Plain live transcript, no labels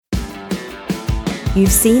You've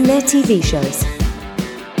seen their TV shows.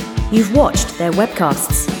 You've watched their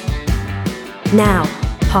webcasts. Now,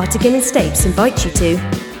 Hartigan and Stapes invite you to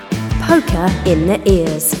Poker in the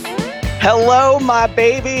Ears. Hello, my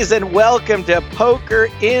babies, and welcome to Poker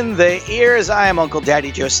in the Ears. I am Uncle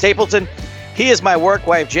Daddy Joe Stapleton. He is my work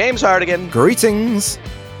wife, James Hartigan. Greetings.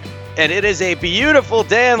 And it is a beautiful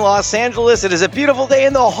day in Los Angeles. It is a beautiful day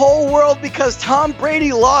in the whole world because Tom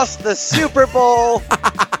Brady lost the Super Bowl.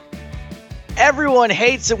 Everyone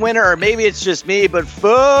hates a winner, or maybe it's just me, but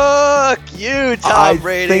fuck you, Tom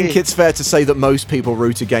Brady. I think it's fair to say that most people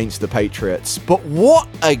root against the Patriots. But what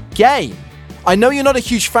a game. I know you're not a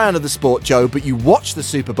huge fan of the sport, Joe, but you watched the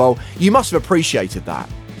Super Bowl. You must have appreciated that.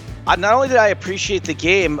 Not only did I appreciate the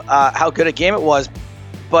game, how good a game it was,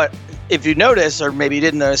 but if you notice, or maybe you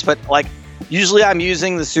didn't notice, but like usually I'm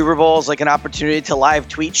using the Super Bowl as like an opportunity to live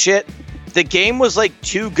tweet shit. The game was like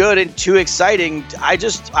too good and too exciting. I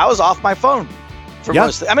was off my phone for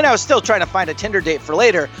most of it. I mean, I was still trying to find a Tinder date for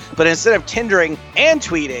later, but instead of Tindering and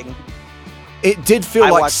tweeting, it did feel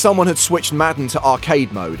like someone had switched Madden to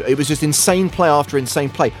arcade mode. It was just insane play after insane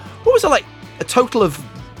play. What was it, like a total of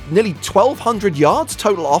nearly 1,200 yards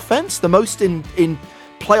total offense? The most in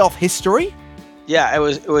playoff history? Yeah, it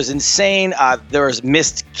was insane. There was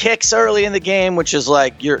missed kicks early in the game, which is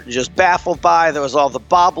like you're just baffled by. There was all the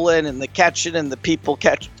bobbling and the catching and the people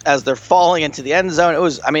catch as they're falling into the end zone. It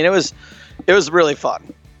was really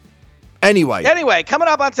fun. Anyway, coming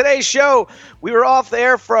up on today's show, we were off the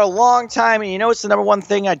air for a long time, and you know what's the number one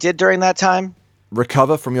thing I did during that time?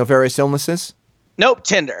 Recover from your various illnesses? Nope,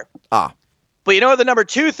 Tinder. Ah. But you know what the number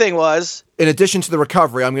two thing was? In addition to the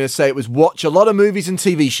recovery, I'm going to say it was watch a lot of movies and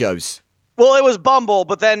TV shows. Well, it was Bumble,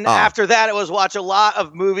 but then after that, it was watch a lot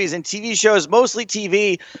of movies and TV shows, mostly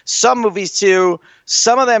TV, some movies too.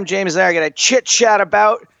 Some of them James and I are going to chit-chat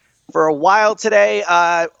about for a while today,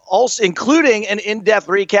 also including an in-depth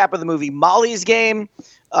recap of the movie Molly's Game,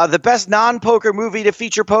 the best non-poker movie to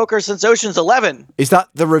feature poker since Ocean's 11. Is that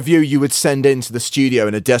the review you would send into the studio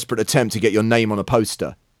in a desperate attempt to get your name on a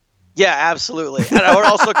poster? Yeah, absolutely. And I would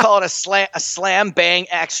also call it a slam bang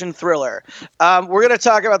action thriller. We're going to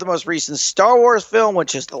talk about the most recent Star Wars film,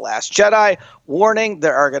 which is The Last Jedi. Warning,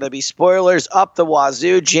 there are going to be spoilers up the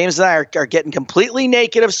wazoo. James and I are getting completely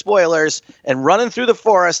naked of spoilers and running through the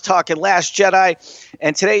forest talking Last Jedi.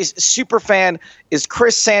 And today's super fan is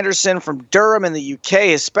Chris Sanderson from Durham in the UK.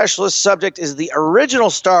 His specialist subject is the original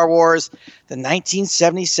Star Wars, the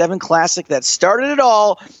 1977 classic that started it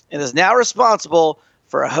all and is now responsible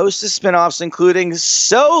for a host of spinoffs, including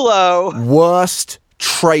Solo. Worst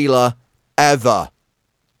trailer ever.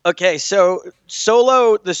 Okay, so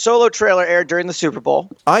the Solo trailer aired during the Super Bowl.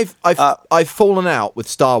 I've fallen out with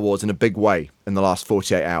Star Wars in a big way in the last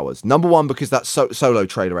 48 hours. Number one, because that Solo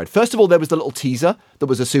trailer aired. First of all, there was the little teaser that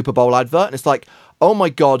was a Super Bowl advert, and it's like, oh my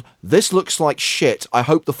God, this looks like shit. I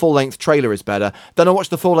hope the full-length trailer is better. Then I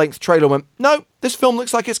watched the full-length trailer and went, no, this film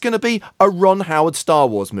looks like it's going to be a Ron Howard Star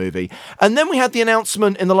Wars movie. And then we had the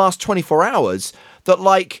announcement in the last 24 hours that,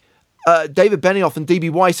 like, David Benioff and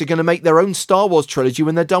D.B. Weiss are going to make their own Star Wars trilogy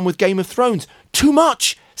when they're done with Game of Thrones. Too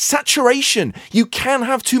much. Saturation. You can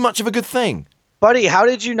have too much of a good thing. Buddy, how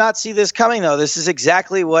did you not see this coming, though? This is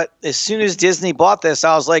exactly what, as soon as Disney bought this,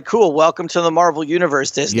 I was like, cool, welcome to the Marvel Universe,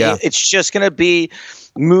 Disney. Yeah. It's just going to be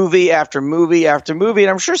movie after movie after movie, and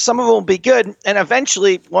I'm sure some of them will be good. And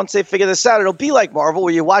eventually, once they figure this out, it'll be like Marvel,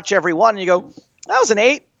 where you watch every one and you go, that was an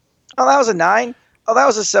 8. Oh, that was a 9. Oh, that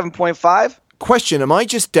was a 7.5. Question, am I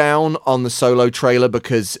just down on the Solo trailer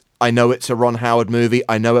because I know it's a Ron Howard movie,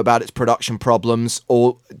 I know about its production problems,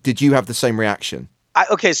 or did you have the same reaction?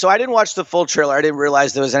 So I didn't watch the full trailer. I didn't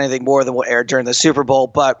realize there was anything more than what aired during the Super Bowl,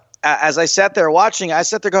 but as I sat there watching, I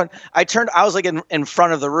sat there going, I was like in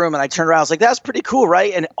front of the room, and I turned around, I was like, that's pretty cool,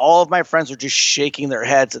 right? And all of my friends were just shaking their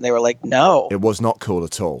heads, and they were like, no. It was not cool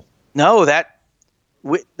at all. No, that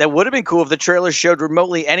would have been cool if the trailer showed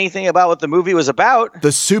remotely anything about what the movie was about.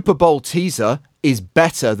 The Super Bowl teaser is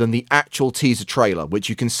better than the actual teaser trailer, which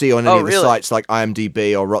you can see on any of the sites like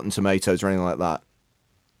IMDb or Rotten Tomatoes or anything like that.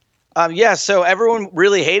 So everyone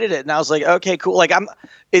really hated it, and I was like, okay, cool. Like,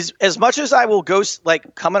 as much as I will go,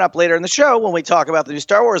 like, coming up later in the show when we talk about the new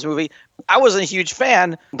Star Wars movie, I wasn't a huge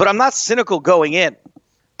fan, but I'm not cynical going in.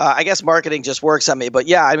 I guess marketing just works on me. But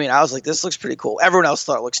yeah, I mean, I was like, this looks pretty cool. Everyone else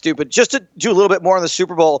thought it looked stupid. Just to do a little bit more on the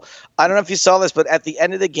Super Bowl, I don't know if you saw this, but at the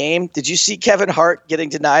end of the game, did you see Kevin Hart getting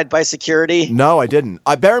denied by security? No, I didn't.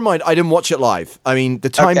 Bear in mind, I didn't watch it live. I mean, the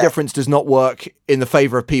time difference does not work in the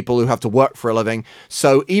favor of people who have to work for a living.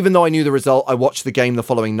 So even though I knew the result, I watched the game the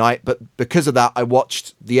following night. But because of that, I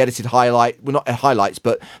watched the edited not highlights,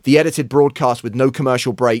 but the edited broadcast with no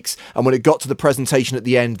commercial breaks. And when it got to the presentation at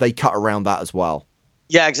the end, they cut around that as well.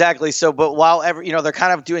 Yeah, exactly. So, but while they're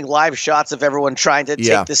kind of doing live shots of everyone trying to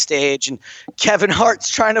take the stage, and Kevin Hart's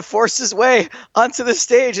trying to force his way onto the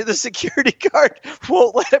stage, and the security guard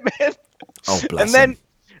won't let him in. Oh, bless And then,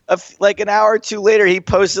 him. like an hour or two later, he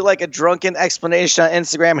posted like a drunken explanation on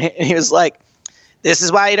Instagram, and he was like, "This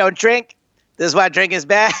is why you don't drink. This is why drinking is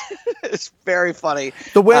bad." It's very funny.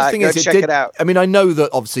 The weird thing is, check it out. I mean, I know that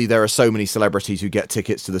obviously there are so many celebrities who get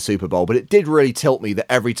tickets to the Super Bowl, but it did really tilt me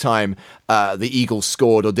that every time the Eagles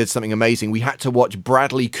scored or did something amazing, we had to watch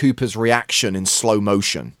Bradley Cooper's reaction in slow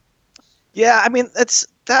motion. Yeah, I mean,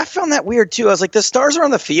 I found that weird too. I was like, the stars are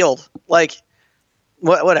on the field. Like,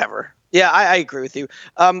 whatever. Yeah, I agree with you.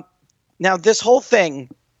 Now, this whole thing,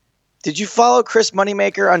 did you follow Chris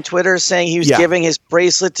Moneymaker on Twitter saying he was giving his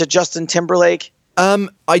bracelet to Justin Timberlake?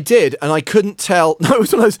 I did, and I couldn't tell. No, it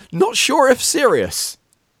was one of those, not sure if serious.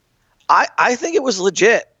 I think it was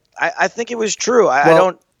legit. I think it was true.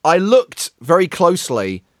 I looked very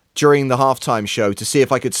closely during the halftime show to see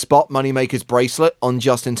if I could spot Moneymaker's bracelet on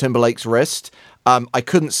Justin Timberlake's wrist. I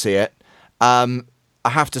couldn't see it. I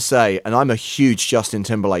have to say, and I'm a huge Justin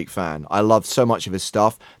Timberlake fan. I love so much of his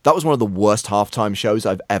stuff. That was one of the worst halftime shows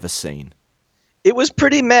I've ever seen. It was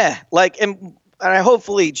pretty meh. Like, and I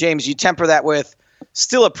hopefully, James, you temper that with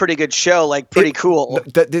still a pretty good show, like pretty cool.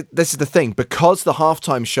 This is the thing. Because the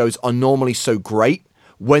halftime shows are normally so great,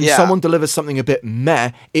 when someone delivers something a bit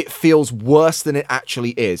meh, it feels worse than it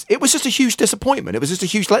actually is. It was just a huge disappointment. It was just a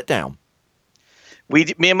huge letdown.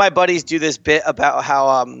 Me and my buddies do this bit about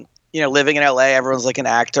how, living in LA, everyone's like an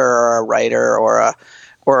actor or a writer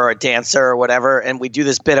or a dancer or whatever. And we do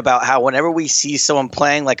this bit about how whenever we see someone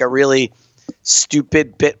playing like a really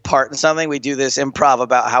stupid bit part in something, we do this improv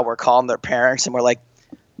about how we're calling their parents and we're like,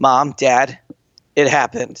 "Mom, Dad, it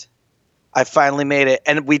happened. I finally made it."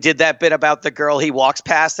 And we did that bit about the girl he walks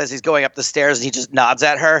past as he's going up the stairs and he just nods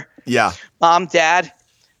at her. Yeah. "Mom, Dad,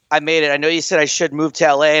 I made it. I know you said I should move to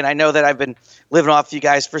LA, and I know that I've been living off you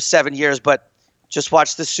guys for 7 years, but just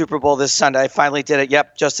watch the Super Bowl this Sunday. I finally did it.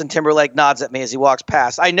 Yep, Justin Timberlake nods at me as he walks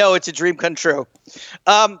past. I know it's a dream come true."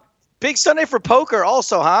 Big Sunday for poker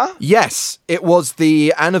also, huh? Yes, it was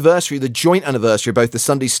the anniversary, the joint anniversary of both the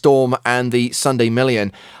Sunday Storm and the Sunday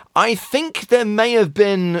Million. I think there may have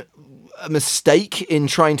been a mistake in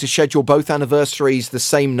trying to schedule both anniversaries the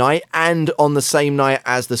same night and on the same night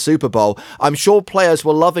as the Super Bowl. I'm sure players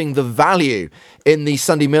were loving the value in the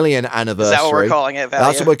Sunday Million anniversary. Is that what we're calling it, value?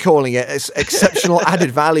 That's what we're calling it. It's exceptional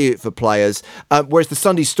added value for players. Whereas the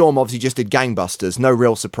Sunday Storm obviously just did gangbusters. No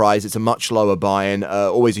real surprise. It's a much lower buy-in,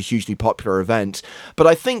 always a hugely popular event. But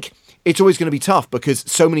I think it's always going to be tough because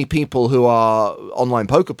so many people who are online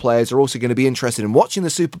poker players are also going to be interested in watching the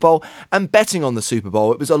Super Bowl and betting on the Super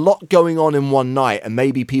Bowl. It was a lot going on in one night and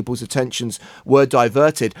maybe people's attentions were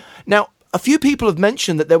diverted. Now, a few people have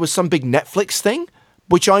mentioned that there was some big Netflix thing,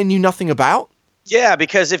 which I knew nothing about. Yeah,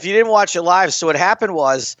 because if you didn't watch it live, so what happened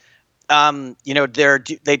was,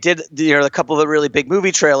 they did a couple of the really big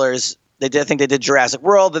movie trailers. I think they did Jurassic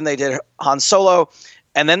World, then they did Han Solo,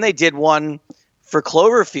 and then they did one for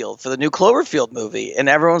Cloverfield, for the new Cloverfield movie. And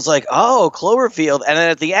everyone's like, "Oh, Cloverfield." And then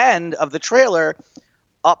at the end of the trailer,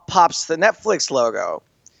 up pops the Netflix logo.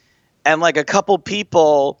 And like a couple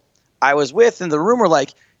people I was with in the room were like,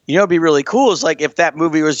 it'd be really cool is like if that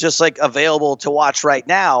movie was just like available to watch right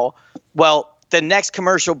now. Well, the next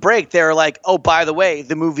commercial break, they're like, "Oh, by the way,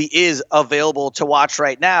 the movie is available to watch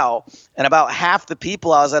right now." And about half the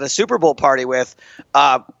people I was at a Super Bowl party with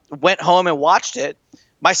went home and watched it,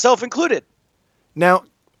 myself included. Now,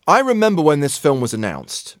 I remember when this film was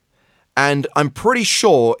announced, and I'm pretty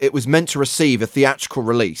sure it was meant to receive a theatrical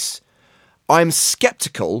release. I'm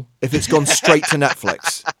skeptical if it's gone straight to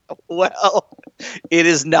Netflix. Well, it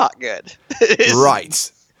is not good.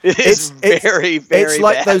 Right. It's very, very It's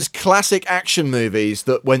like bad. those classic action movies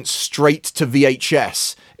that went straight to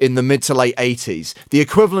VHS in the mid to late 80s. The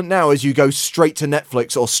equivalent now is you go straight to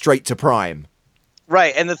Netflix or straight to Prime.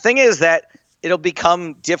 Right. And the thing is that it'll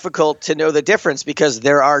become difficult to know the difference because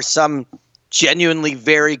there are some genuinely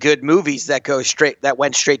very good movies that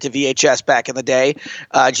went straight to VHS back in the day,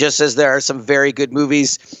 just as there are some very good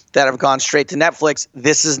movies that have gone straight to Netflix.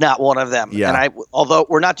 This is not one of them. Yeah. And although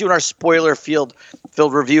we're not doing our spoiler-filled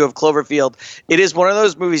review of Cloverfield, it is one of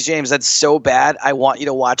those movies, James, that's so bad, I want you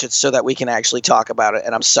to watch it so that we can actually talk about it,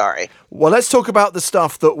 and I'm sorry. Well, let's talk about the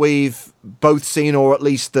stuff that we've both seen, or at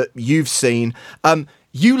least that you've seen.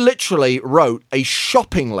 You literally wrote a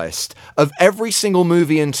shopping list of every single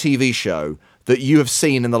movie and TV show that you have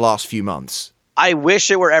seen in the last few months. I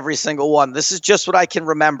wish it were every single one. This is just what I can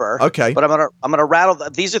remember. Okay. But I'm gonna rattle.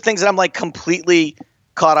 These are things that I'm like completely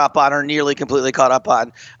caught up on or nearly completely caught up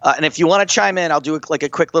on. And if you want to chime in, I'll do a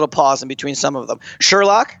quick little pause in between some of them.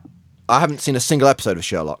 Sherlock. I haven't seen a single episode of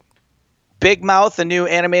Sherlock. Big Mouth, a new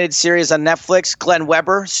animated series on Netflix. Glenn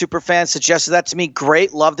Weber, super fan, suggested that to me.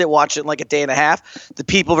 Great. Loved it. Watched it in like a day and a half. The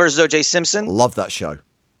People versus O.J. Simpson. Love that show.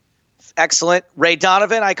 Excellent. Ray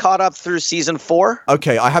Donovan, I caught up through season 4.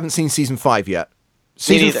 Okay, I haven't seen season 5 yet.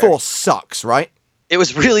 Season 4 sucks, right? It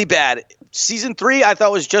was really bad. Season 3 I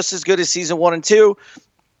thought was just as good as season 1 and 2.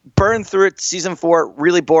 Burned through it. Season 4,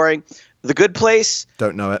 really boring. The Good Place.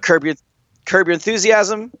 Don't know it. Curb Your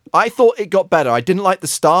Enthusiasm. I thought it got better. I didn't like the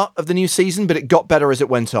start of the new season, but it got better as it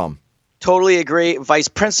went on. Totally agree. Vice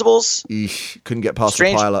Principals. Eesh, couldn't get past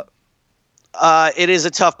the pilot. It is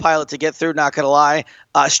a tough pilot to get through, not going to lie.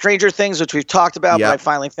 Stranger Things, which we've talked about, but I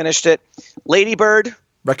finally finished it. Lady Bird.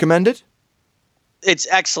 Recommended? It's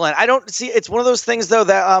excellent. I don't see. It's one of those things though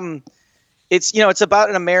that it's about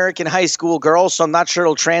an American high school girl, so I'm not sure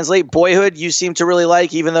it'll translate. Boyhood, you seem to really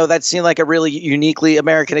like, even though that seemed like a really uniquely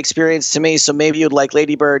American experience to me. So maybe you'd like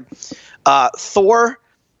Lady Bird. Thor,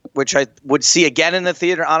 which I would see again in the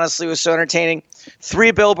theater. Honestly, was so entertaining.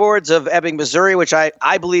 3 Billboards of Ebbing, Missouri, which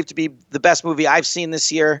I believe to be the best movie I've seen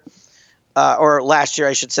this year, or last year,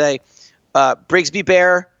 I should say. Brigsby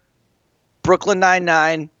Bear, Brooklyn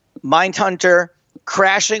Nine-Nine, Mindhunter,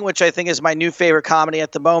 Crashing, which I think is my new favorite comedy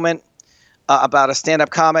at the moment, about a stand-up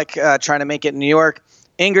comic trying to make it in New York.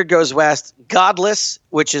 Ingrid Goes West, Godless,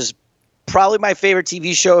 which is probably my favorite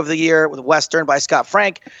TV show of the year, with Western by Scott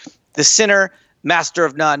Frank, The Sinner, Master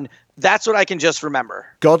of None. That's what I can just remember.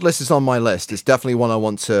 Godless is on my list. It's definitely one I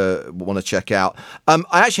want to check out. I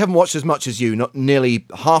actually haven't watched as much as you, not nearly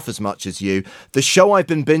half as much as you. The show I've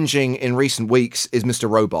been binging in recent weeks is Mr.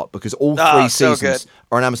 Robot, because all 3 seasons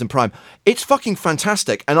are on Amazon Prime. It's fucking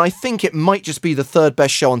fantastic, and I think it might just be the 3rd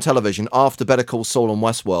best show on television after Better Call Saul and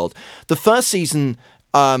Westworld. The first season,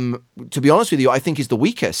 to be honest with you, I think is the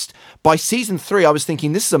weakest. By season 3, I was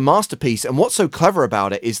thinking this is a masterpiece, and what's so clever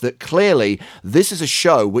about it is that clearly this is a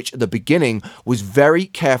show which at the beginning was very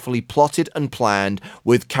carefully plotted and planned,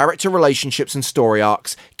 with character relationships and story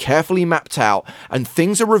arcs carefully mapped out, and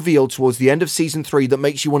things are revealed towards the end of season 3 that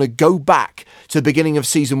makes you want to go back to the beginning of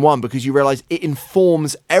season 1 because you realize it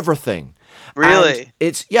informs everything. Really?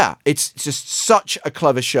 And it's just such a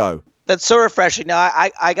clever show. That's so refreshing. Now,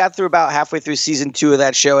 I got through about halfway through season 2 of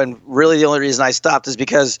that show, and really the only reason I stopped is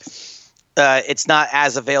because it's not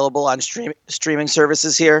as available on streaming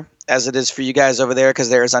services here as it is for you guys over there, because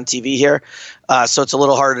theirs on TV here. So it's a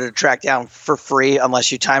little harder to track down for free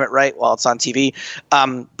unless you time it right while it's on TV.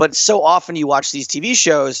 But so often you watch these TV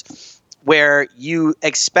shows where you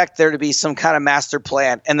expect there to be some kind of master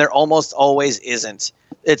plan, and there almost always isn't.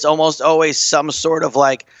 It's almost always some sort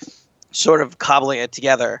of cobbling it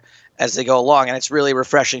together as they go along, and it's really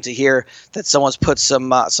refreshing to hear that someone's put some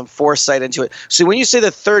foresight into it. So when you say the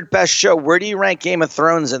 3rd best show, where do you rank Game of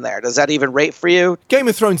Thrones in there? Does that even rate for you? Game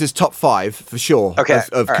of Thrones is top 5 for sure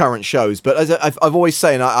of current shows, but as I've always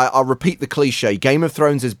said, and I'll repeat the cliche, Game of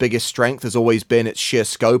Thrones' biggest strength has always been its sheer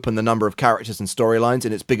scope and the number of characters and storylines,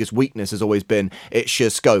 and its biggest weakness has always been its sheer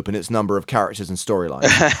scope and its number of characters and storylines.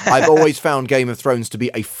 I've always found Game of Thrones to be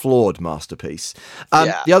a flawed masterpiece.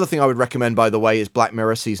 The other thing I would recommend, by the way, is Black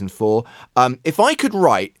Mirror season 4. If I could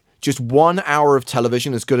write just 1 hour of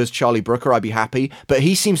television as good as Charlie Brooker, I'd be happy. But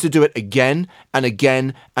he seems to do it again and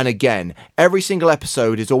again and again. Every single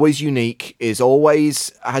episode is always unique,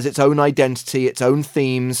 has its own identity, its own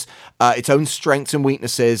themes, its own strengths and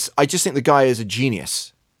weaknesses. I just think the guy is a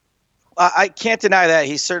genius. I can't deny that.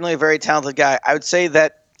 He's certainly a very talented guy. I would say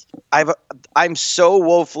that I'm so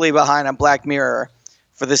woefully behind on Black Mirror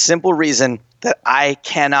for the simple reason that I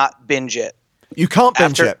cannot binge it. You can't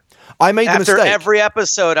binge it. I made the mistake. After every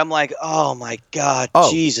episode, I'm like, oh my God,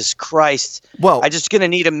 Jesus Christ. Well, I'm just going to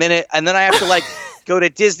need a minute. And then I have to go to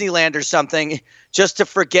Disneyland or something just to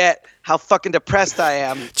forget how fucking depressed I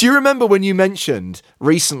am. Do you remember when you mentioned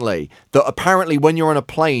recently that apparently when you're on a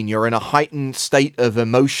plane, you're in a heightened state of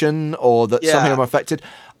emotion, or that something I'm affected?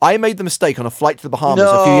 I made the mistake on a flight to the Bahamas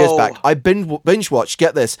a few years back. I binge watched,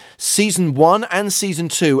 get this, season 1 and season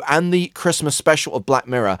 2 and the Christmas special of Black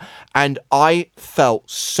Mirror, and I felt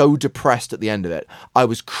so depressed at the end of it. I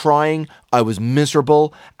was crying, I was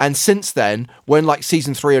miserable, and since then, when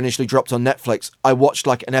season 3 initially dropped on Netflix, I watched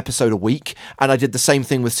an episode a week, and I did the same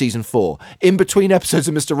thing with season 4. In between episodes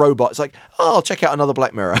of Mr. Robot, it's I'll check out another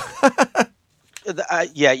Black Mirror.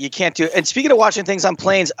 Yeah, you can't do it. And speaking of watching things on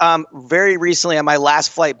planes, very recently on my last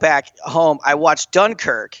flight back home, I watched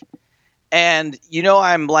Dunkirk. And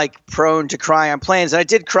I'm prone to cry on planes. And I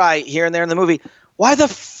did cry here and there in the movie. Why the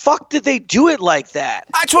fuck did they do it like that?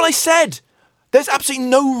 That's what I said. There's absolutely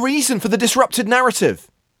no reason for the disrupted narrative.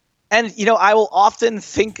 And, I will often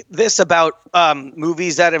think this about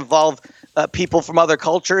movies that involve people from other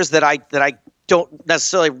cultures that I don't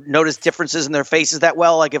necessarily notice differences in their faces that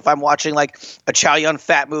well. Like if I'm watching like a Chow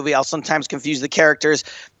Yun-Fat movie, I'll sometimes confuse the characters.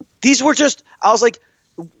 These were I was like,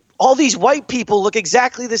 all these white people look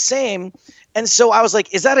exactly the same. And so I was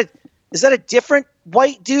like, is that a different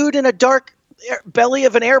white dude in a dark belly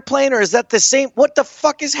of an airplane, or is that the same? What the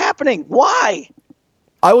fuck is happening? Why?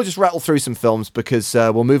 I will just rattle through some films because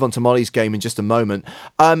we'll move on to Molly's Game in just a moment.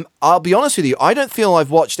 I'll be honest with you, I don't feel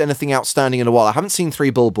I've watched anything outstanding in a while. I haven't seen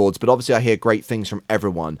Three Billboards, but obviously I hear great things from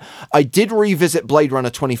everyone. I did revisit Blade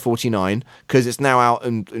Runner 2049 because it's now out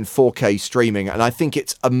in 4K streaming, and I think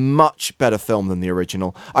it's a much better film than the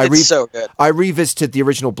original. It's so good. I revisited the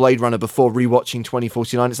original Blade Runner before rewatching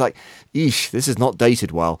 2049. It's like, eesh, this is not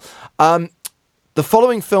dated well. The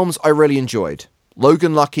following films I really enjoyed: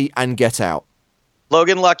 Logan Lucky and Get Out.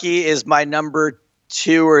 Logan Lucky is my number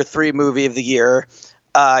 2 or 3 movie of the year.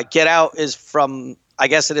 Get Out is from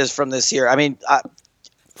this year. I mean,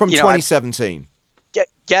 from 2017.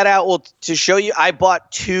 Get Out to show you. I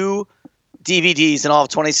bought 2 DVDs in all of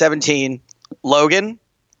 2017: Logan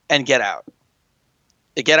and Get Out.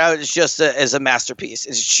 Get Out is just is a masterpiece.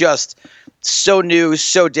 It's just so new,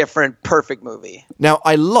 so different, perfect movie. Now,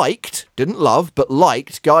 I didn't love, but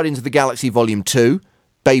liked Guardians of the Galaxy Volume 2.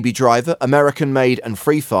 Baby Driver, American Made, and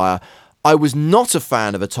Free Fire. I was not a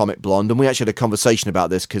fan of Atomic Blonde, and we actually had a conversation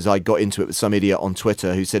about this because I got into it with some idiot on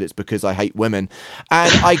Twitter who said it's because I hate women.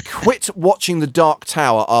 And I quit watching The Dark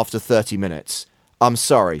Tower after 30 minutes. I'm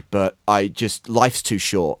sorry, but life's too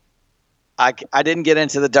short. I didn't get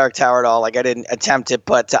into The Dark Tower at all. Like, I didn't attempt it,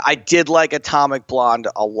 but I did like Atomic Blonde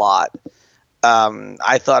a lot.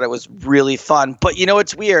 I thought it was really fun. But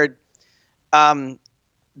it's weird.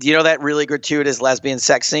 That really gratuitous lesbian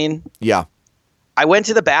sex scene? Yeah. I went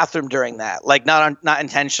to the bathroom during that. Like, not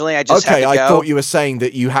intentionally. I just had to go. I thought you were saying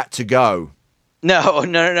that you had to go. No.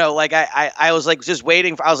 Like, I was, like, just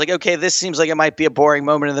waiting. I was like, okay, this seems like it might be a boring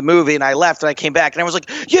moment in the movie. And I left, and I came back, and I was like,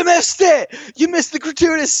 you missed it! You missed the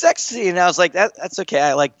gratuitous sex scene! And I was like, that's okay.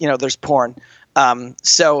 I like, there's porn.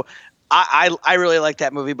 So I really like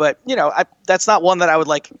that movie. But, that's not one that I would,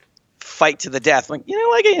 like, fight to the death. Like, you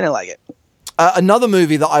don't like it, you don't like it. Another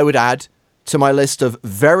movie that I would add to my list of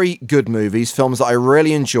very good movies, films that I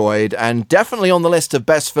really enjoyed, and definitely on the list of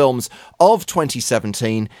best films of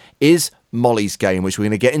 2017 is Molly's Game, which we're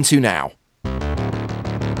going to get into now.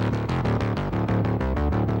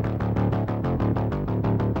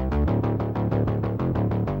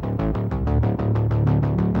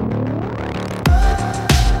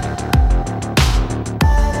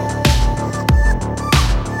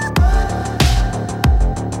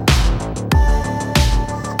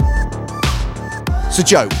 So,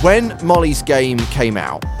 Joe, when Molly's Game came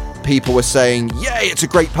out, people were saying, yay, it's a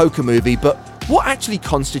great poker movie, but what actually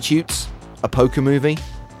constitutes a poker movie?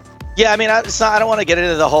 Yeah, I mean, I don't want to get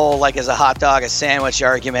into the whole, like, as a hot dog, a sandwich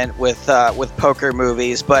argument with poker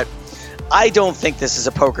movies, but I don't think this is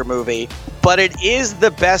a poker movie, but it is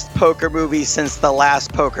the best poker movie since the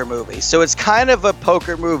last poker movie. So it's kind of a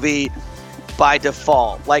poker movie by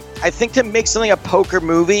default. Like, I think to make something a poker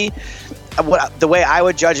movie, the way I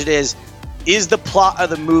would judge it is the plot of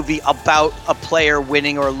the movie about a player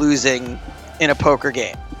winning or losing in a poker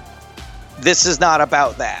game? This is not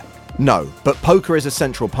about that. No, but poker is a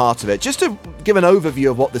central part of it. Just to give an overview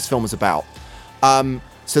of what this film is about.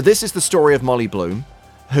 So this is the story of Molly Bloom,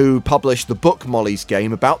 who published the book Molly's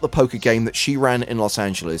Game about the poker game that she ran in Los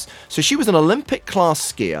Angeles. So she was an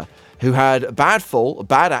Olympic-class skier who had a bad fall, a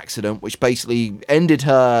bad accident, which basically ended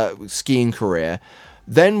her skiing career,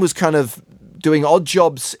 then was kind of doing odd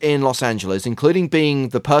jobs in Los Angeles, including being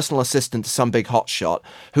the personal assistant to some big hotshot,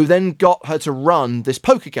 who then got her to run this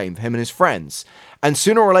poker game for him and his friends. And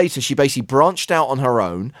sooner or later, she basically branched out on her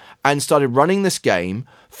own and started running this game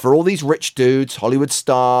for all these rich dudes, Hollywood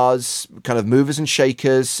stars, kind of movers and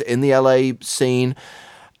shakers in the LA scene,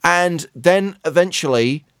 and then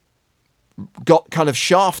eventually got kind of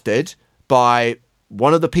shafted by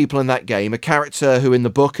one of the people in that game, a character who in the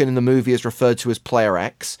book and in the movie is referred to as Player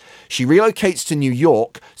X. She relocates to New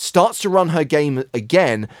York, starts to run her game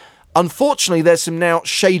again. Unfortunately, there's some now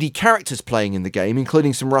shady characters playing in the game,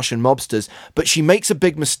 including some Russian mobsters, but she makes a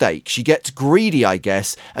big mistake. She gets greedy, I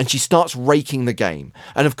guess, and she starts raking the game.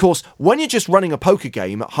 And of course, when you're just running a poker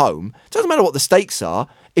game at home, it doesn't matter what the stakes are.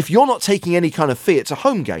 If you're not taking any kind of fee, it's a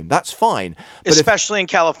home game. That's fine. But especially in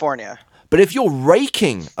California. But if you're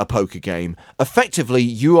raking a poker game, effectively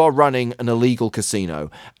you are running an illegal casino.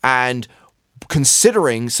 And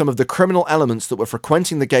considering some of the criminal elements that were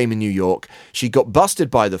frequenting the game in New York, she got busted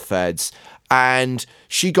by the feds And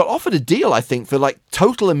she got offered a deal, I think, for like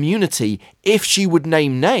total immunity if she would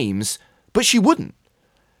name names, but she wouldn't.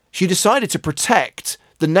 She decided to protect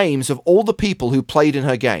the names of all the people who played in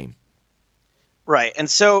her game. Right. And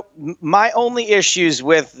so my only issues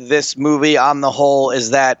with this movie on the whole is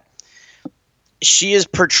that she is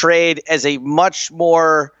portrayed as a much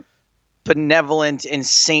more benevolent and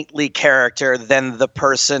saintly character than the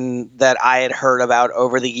person that I had heard about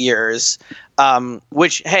over the years.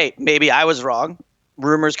 Which, hey, maybe I was wrong.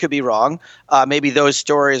 Rumors could be wrong. Maybe those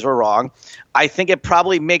stories were wrong. I think it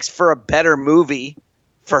probably makes for a better movie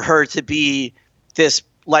for her to be this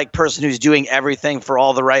like person who's doing everything for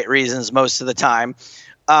all the right reasons most of the time.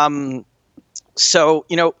 So,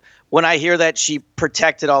 you know, when I hear that she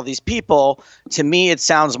protected all these people, to me, it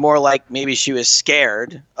sounds more like maybe she was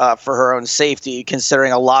scared for her own safety,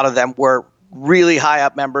 considering a lot of them were really high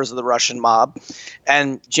up members of the Russian mob.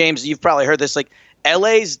 And James, you've probably heard this, like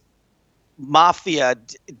LA's mafia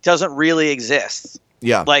doesn't really exist.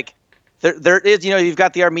 Yeah. Like there is, you know, you've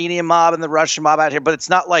got the Armenian mob and the Russian mob out here, but it's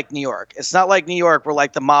not like New York. It's not like New York where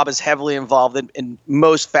like the mob is heavily involved in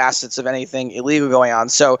most facets of anything illegal going on.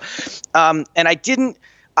 So, and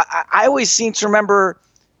I always seem to remember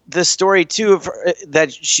the story too of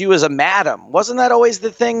that she was a madam. Wasn't that always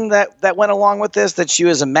the thing that went along with this? That she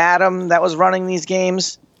was a madam that was running these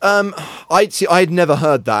games? I'd never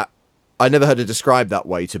heard that. I never heard it described that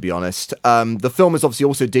way, to be honest. The film is obviously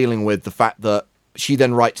also dealing with the fact that she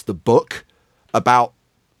then writes the book about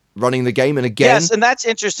running the game, and again, yes, and that's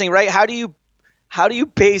interesting, right? How do you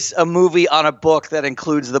base a movie on a book that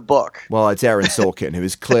includes the book? Well, it's Aaron Sorkin, who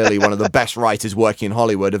is clearly one of the best writers working in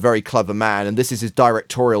Hollywood, a very clever man, and this is his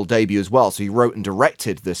directorial debut as well, so he wrote and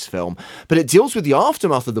directed this film. But it deals with the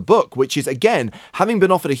aftermath of the book, which is, again, having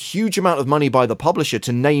been offered a huge amount of money by the publisher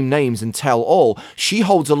to name names and tell all, she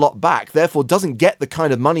holds a lot back, therefore doesn't get the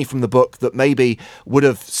kind of money from the book that maybe would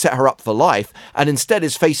have set her up for life, and instead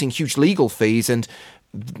is facing huge legal fees. And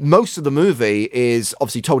most of the movie is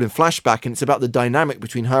obviously told in flashback, and it's about the dynamic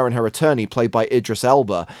between her and her attorney, played by Idris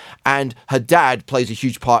Elba, and her dad plays a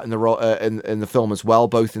huge part in the film as well,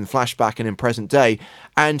 both in flashback and in present day.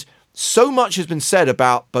 And so much has been said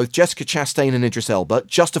about both Jessica Chastain and Idris Elba,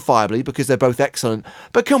 justifiably, because they're both excellent.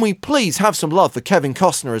 But can we please have some love for Kevin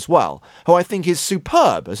Costner as well, who I think is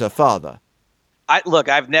superb as her father?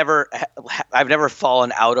 I've never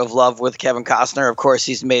fallen out of love with Kevin Costner. Of course,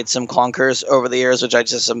 he's made some clunkers over the years, which I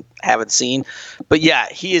just haven't seen. But yeah,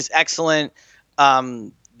 he is excellent.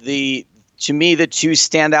 To me, the two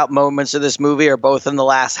standout moments of this movie are both in the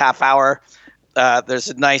last half hour. There's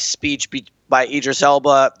a nice speech by Idris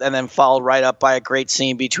Elba, and then followed right up by a great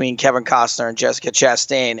scene between Kevin Costner and Jessica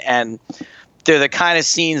Chastain. And they're the kind of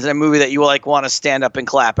scenes in a movie that you like want to stand up and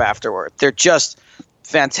clap afterward. They're just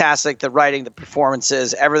fantastic. The writing, the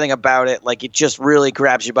performances, everything about it, like it just really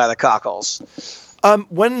grabs you by the cockles.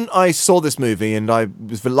 When I saw this movie, and I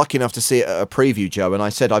was lucky enough to see it at a preview, Joe, and I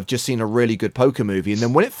said I've just seen a really good poker movie, and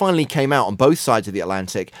then when it finally came out on both sides of the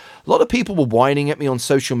Atlantic, a lot of people were whining at me on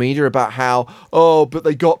social media about how, but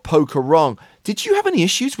they got poker wrong. Did you have any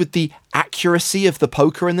issues with the accuracy of the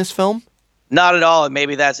poker in this film? Not at all, and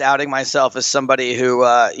maybe that's outing myself as somebody who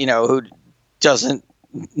who doesn't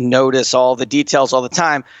notice all the details all the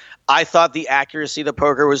time. I thought the accuracy of the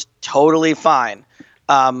poker was totally fine.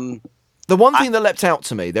 The one thing that leapt out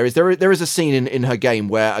to me, there is a scene in her game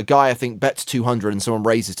where a guy, I think, bets 200 and someone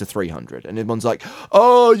raises to 300. And everyone's like,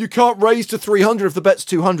 oh, you can't raise to 300 if the bet's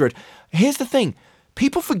 200. Here's the thing.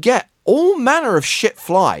 People forget all manner of shit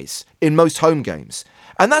flies in most home games.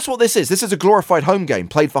 And that's what this is. This is a glorified home game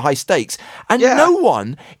played for high stakes. And no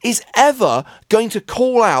one is ever going to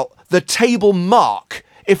call out the table mark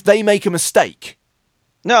if they make a mistake.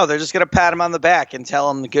 No, they're just going to pat him on the back and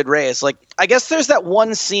tell him the good raise. Like, I guess there's that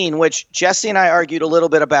one scene which Jesse and I argued a little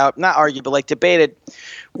bit about, not argued, but like debated,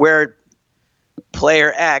 where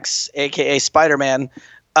player X, aka Spider-Man,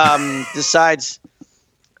 decides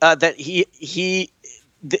that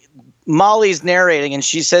Molly's narrating, and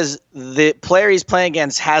she says the player he's playing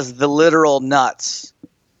against has the literal nuts,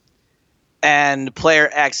 and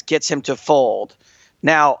player X gets him to fold.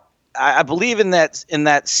 Now, I believe in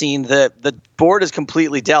that scene, the board is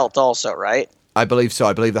completely dealt also, right? I believe so.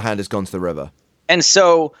 I believe the hand has gone to the river. And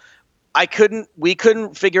so we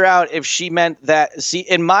couldn't figure out if she meant that. See,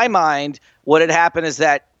 in my mind, what had happened is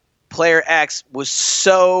that player X was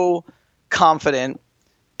so confident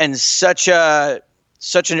and such an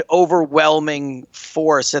overwhelming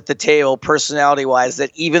force at the table, personality-wise,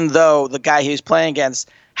 that even though the guy he was playing against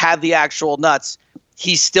had the actual nuts,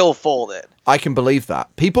 he still folded. I can believe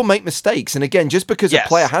that. People make mistakes. And again, just because a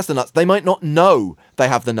player has the nuts, they might not know they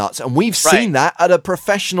have the nuts. And we've seen that at a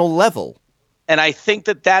professional level. And I think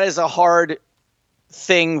that is a hard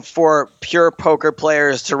thing for pure poker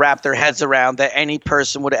players to wrap their heads around, that any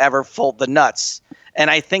person would ever fold the nuts. And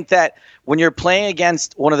I think that when you're playing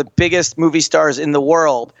against one of the biggest movie stars in the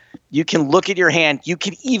world, you can look at your hand, you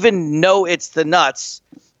can even know it's the nuts,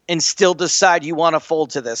 and still decide you want to fold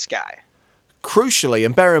to this guy. Crucially,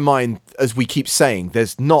 and bear in mind, as we keep saying,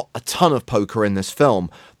 there's not a ton of poker in this film.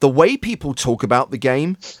 The way people talk about the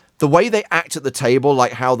game, the way they act at the table,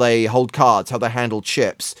 like how they hold cards, how they handle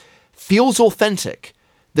chips, feels authentic.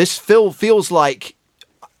 This feels like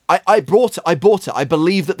I bought it. I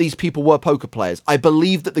believe that these people were poker players. I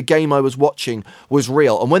believe that the game I was watching was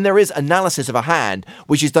real. And when there is analysis of a hand,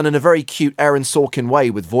 which is done in a very cute Aaron Sorkin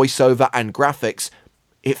way with voiceover and graphics,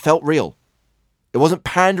 it felt real. It wasn't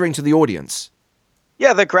pandering to the audience.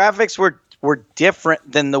 Yeah, the graphics were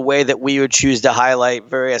different than the way that we would choose to highlight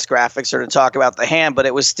various graphics or to talk about the hand, but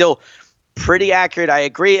it was still pretty accurate. I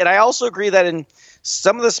agree. And I also agree that in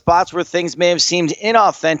some of the spots where things may have seemed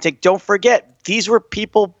inauthentic, don't forget, these were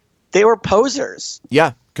people, they were posers.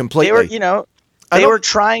 Yeah, completely. They were, they were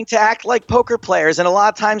trying to act like poker players, and a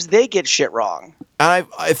lot of times they get shit wrong.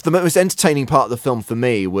 If the most entertaining part of the film for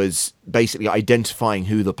me was basically identifying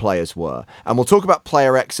who the players were. And we'll talk about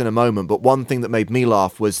Player X in a moment, but one thing that made me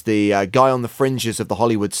laugh was the guy on the fringes of the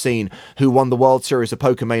Hollywood scene who won the World Series of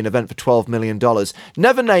Poker main event for $12 million.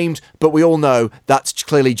 Never named, but we all know that's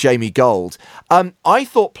clearly Jamie Gold. I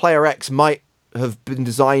thought Player X might have been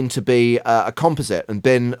designed to be a composite and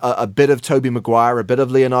been a bit of Tobey Maguire, a bit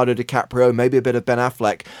of Leonardo DiCaprio, maybe a bit of Ben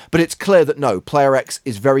Affleck. But it's clear that no, Player X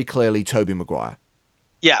is very clearly Tobey Maguire.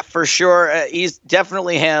 Yeah, for sure. He's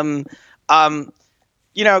definitely him. Kind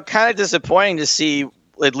of disappointing to see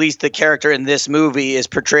at least the character in this movie is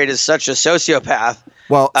portrayed as such a sociopath.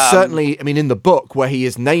 Well, certainly, I mean, in the book where he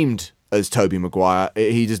is named as Tobey Maguire,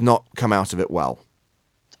 he does not come out of it well.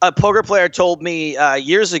 A poker player told me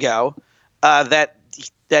years ago that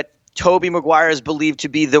Tobey Maguire is believed to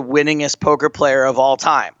be the winningest poker player of all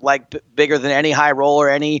time, like bigger than any high roller,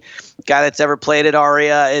 any guy that's ever played at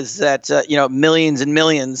Aria. Is that millions and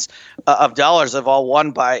millions of dollars have all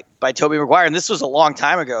won by Tobey Maguire, and this was a long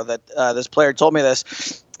time ago that this player told me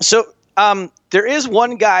this. So there is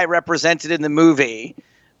one guy represented in the movie.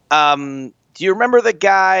 Do you remember the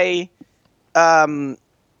guy?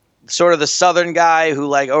 Sort of the Southern guy who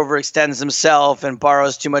like overextends himself and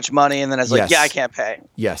borrows too much money and then is like, yes. Yeah, I can't pay.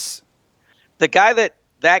 Yes. The guy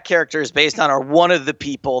that character is based on, or one of the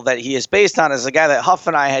people that he is based on, is the guy that Huff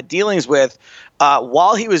and I had dealings with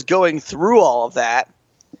while he was going through all of that.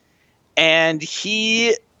 And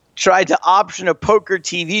he tried to option a poker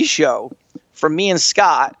TV show for me and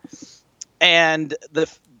Scott. And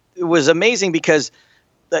it was amazing because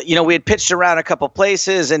we had pitched around a couple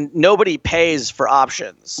places and nobody pays for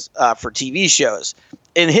options for TV shows.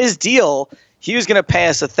 In his deal, he was going to pay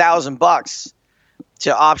us $1,000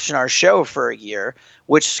 to option our show for a year,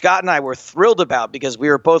 which Scott and I were thrilled about because we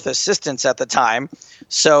were both assistants at the time.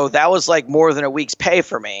 So that was like more than a week's pay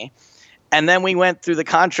for me. And then we went through the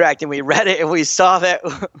contract and we read it and we saw that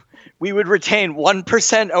we would retain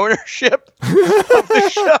 1% ownership of the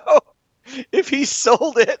show if he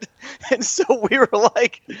sold it. And so we were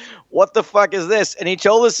like, what the fuck is this? And he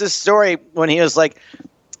told us this story when he was like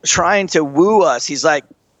trying to woo us. He's like,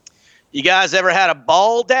 you guys ever had a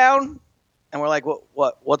ball down? And we're like,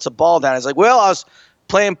 what's a ball down? He's like, well, I was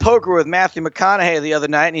playing poker with Matthew McConaughey the other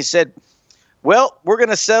night. And he said, well, we're going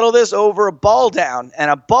to settle this over a ball down.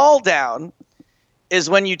 And a ball down is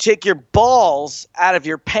when you take your balls out of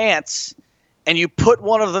your pants and you put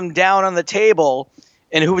one of them down on the table,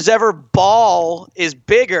 and whoever ball is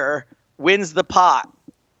bigger wins the pot.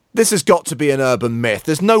 This has got to be an urban myth.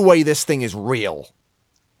 There's no way this thing is real.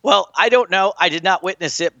 Well, I don't know. I did not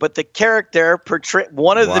witness it, but the character,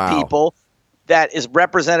 one of the people that is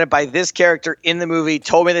represented by this character in the movie,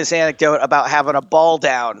 told me this anecdote about having a ball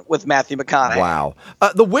down with Matthew McConaughey. Wow.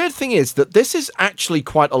 The weird thing is that this is actually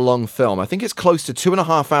quite a long film. I think it's close to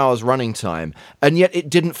 2.5 hours running time, and yet it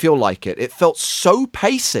didn't feel like it. It felt so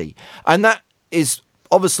pacey, and that is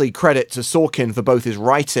obviously credit to Sorkin for both his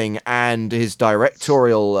writing and his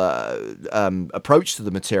directorial approach to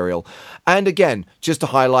the material. And again, just to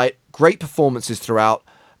highlight, great performances throughout.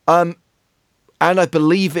 And I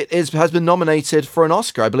believe has been nominated for an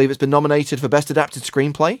Oscar. I believe it's been nominated for Best Adapted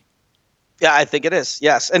Screenplay. Yeah, I think it is.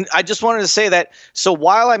 Yes. And I just wanted to say that. So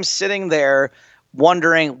while I'm sitting there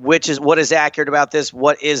wondering what is accurate about this,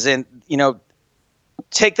 what isn't,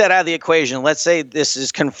 take that out of the equation. Let's say this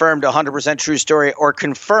is confirmed 100% true story or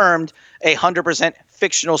confirmed 100%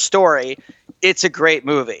 fictional story. It's a great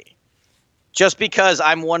movie. just because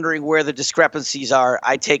I'm wondering where the discrepancies are,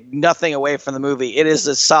 I take nothing away from the movie. It is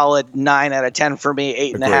a solid 9 out of 10 for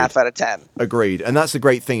me, 8.5 out of 10. Agreed. And that's the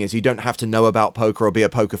great thing is you don't have to know about poker or be a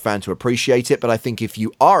poker fan to appreciate it. But I think if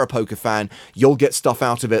you are a poker fan, you'll get stuff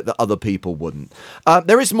out of it that other people wouldn't.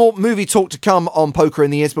 There is more movie talk to come on Poker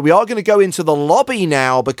in the Ears, but we are going to go into the lobby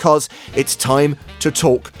now because it's time to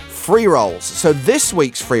talk free rolls. So this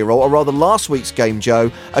week's free roll, or rather last week's game,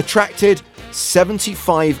 Joe, attracted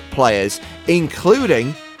 75 players,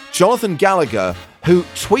 including Jonathan Gallagher, who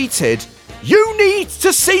tweeted, "You need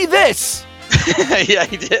to see this!" Yeah,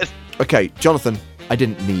 he did. Okay, Jonathan, I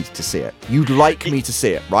didn't need to see it. You'd like me to see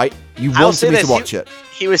it, right? You wanted me to watch it.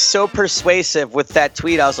 He was so persuasive with that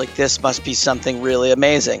tweet. I was like, this must be something really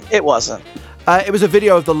amazing. It wasn't. It was a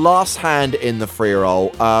video of the last hand in the free roll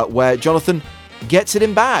where Jonathan gets it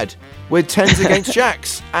in bad with 10s against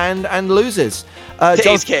jacks and loses.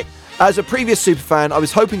 Ace kick. As a previous superfan, I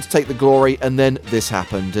was hoping to take the glory, and then this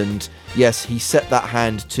happened. And yes, he set that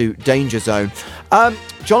hand to danger zone.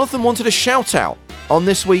 Jonathan wanted a shout out on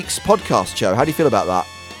this week's podcast show. How do you feel about that?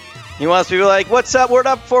 He wants to be like, what's up, word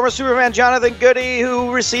up, former Superman Jonathan Goody,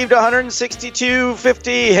 who received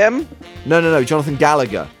 $162.50 him? No, Jonathan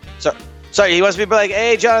Gallagher. Sorry, he wants me to be like,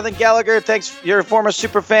 hey, Jonathan Gallagher, thanks, you're a former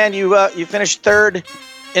superfan, you finished third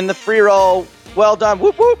in the free roll, well done,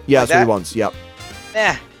 whoop whoop. Yeah, like that's what he wants, yep.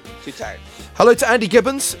 Nah, too tired. Hello to Andy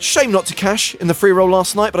Gibbons. Shame not to cash in the free roll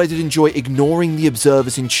last night, but I did enjoy ignoring the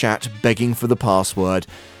observers in chat begging for the password.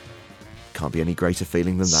 Can't be any greater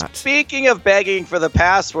feeling than that. Speaking of begging for the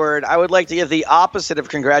password, I would like to give the opposite of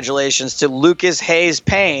congratulations to Lucas Hayes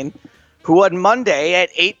Payne, who on Monday at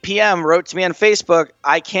 8 p.m. wrote to me on Facebook,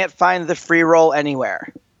 I can't find the free roll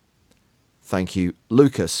anywhere. Thank you,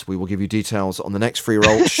 Lucas. We will give you details on the next free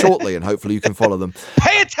roll shortly, and hopefully you can follow them.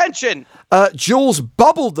 Pay attention! Jules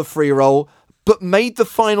bubbled the free roll, but made the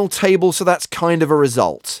final table, so that's kind of a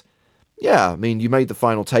result. Yeah, I mean, you made the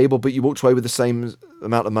final table, but you walked away with the same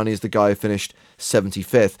amount of money as the guy who finished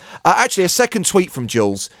 75th. Actually, a second tweet from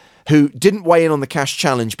Jules, who didn't weigh in on the cash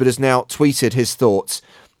challenge, but has now tweeted his thoughts.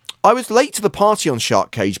 I was late to the party on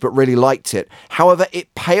Shark Cage, but really liked it. However,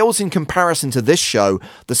 it pales in comparison to this show.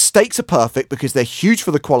 The stakes are perfect because they're huge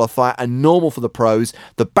for the qualifier and normal for the pros.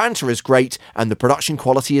 The banter is great, and the production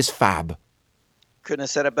quality is fab. Couldn't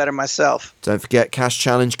have said it better myself. Don't forget, Cash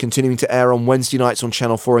Challenge continuing to air on Wednesday nights on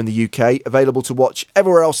Channel 4 in the UK, available to watch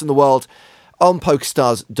everywhere else in the world on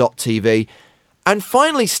PokerStars.tv. And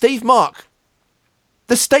finally, Steve Mark,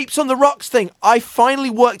 the Stapes on the Rocks thing. I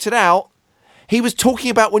finally worked it out. He was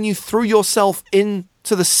talking about when you threw yourself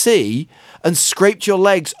into the sea and scraped your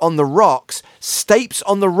legs on the rocks. Stapes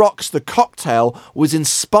on the Rocks, the cocktail, was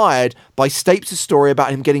inspired by Stapes' story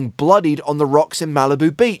about him getting bloodied on the rocks in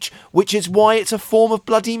Malibu Beach, which is why it's a form of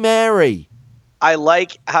Bloody Mary. I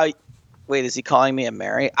like how... Wait, is he calling me a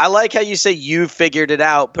Mary? I like how you say you figured it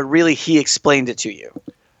out, but really he explained it to you.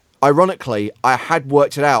 Ironically, I had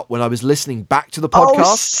worked it out when I was listening back to the podcast.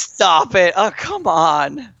 Oh, stop it. Oh, come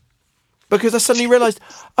on. Because I suddenly realised,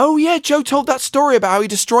 oh yeah, Joe told that story about how he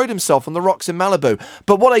destroyed himself on the rocks in Malibu.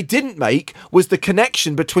 But what I didn't make was the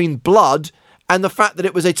connection between blood and the fact that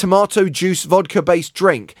it was a tomato juice vodka-based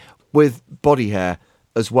drink with body hair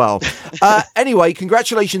as well. Anyway,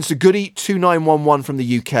 congratulations to Goody2911 from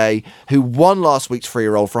the UK, who won last week's free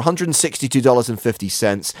roll for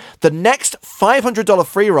 $162.50. The next $500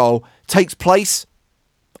 free roll takes place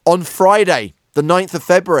on Friday, the 9th of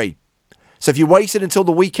February. So if you waited until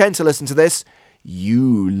the weekend to listen to this,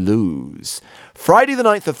 you lose. Friday the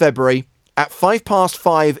 9th of February at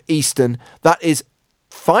 5:05 Eastern. That is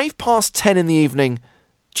 10:05 in the evening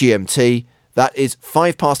GMT. That is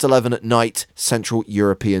 11:05 at night Central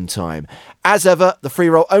European Time. As ever, the free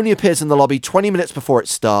roll only appears in the lobby 20 minutes before it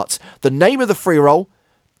starts. The name of the free roll,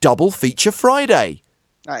 Double Feature Friday.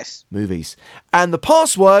 Nice. Movies. And the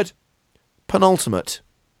password, penultimate.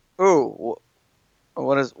 Ooh,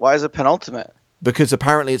 why is it penultimate? Because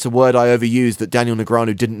apparently it's a word I overused that Daniel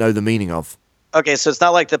Negreanu didn't know the meaning of. Okay, so it's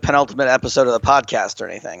not like the penultimate episode of the podcast or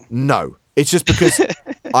anything. No. It's just because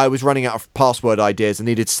I was running out of password ideas and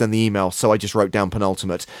needed to send the email, so I just wrote down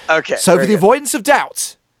penultimate. Okay. So for the avoidance of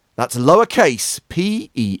doubt, that's lowercase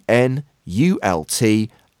PENULTIMATE.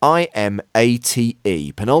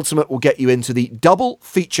 Penultimate will get you into the Double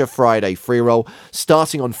Feature Friday free roll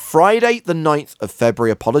starting on Friday the 9th of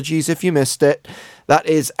February. Apologies if you missed it. That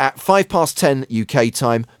is at 10:05 UK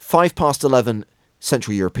time, 11:05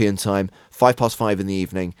 Central European time, 5:05 in the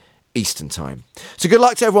evening Eastern time. So good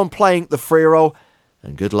luck to everyone playing the free roll,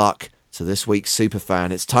 and good luck to this week's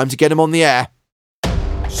Superfan. It's time to get him on the air.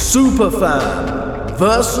 Superfan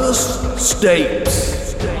versus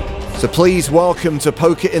Stapes. So please welcome to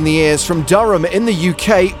Poker in the Ears from Durham in the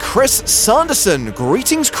UK, Chris Sanderson.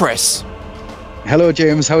 Greetings, Chris. Hello,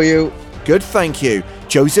 James. How are you? Good, thank you.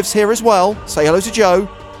 Joseph's here as well. Say hello to Joe.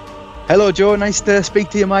 Hello, Joe. Nice to speak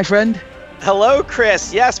to you, my friend. Hello,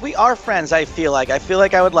 Chris. Yes, we are friends, I feel like.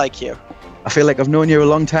 I would like you. I feel like I've known you a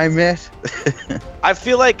long time, mate. I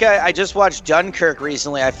feel like I just watched Dunkirk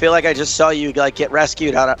recently. I feel like I just saw you get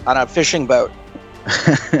rescued on a fishing boat.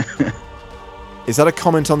 Is that a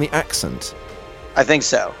comment on the accent? I think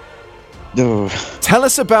so. Oh. Tell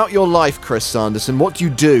us about your life, Chris Sanderson. What do you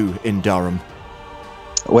do in Durham?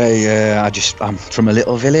 Well, I'm from a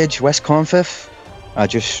little village, West Cornforth.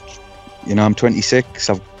 I'm 26.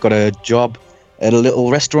 I've got a job at a little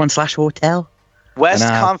restaurant/hotel. West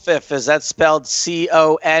Cornforth, is that spelled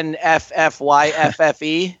Conffyffe?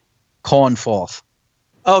 Cornforth.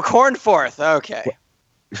 Oh, Cornforth. Okay.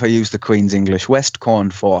 If I use the Queen's English, West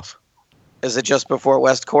Cornforth. Is it just before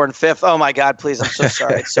West Cornforth? Oh my God! Please, I'm so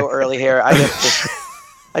sorry. It's so early here. I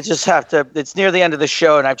just have to. It's near the end of the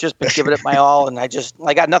show, and I've just been giving it my all, and I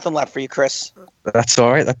got nothing left for you, Chris. That's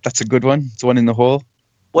all right. That's a good one. It's one in the hole.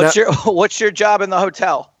 What's your job in the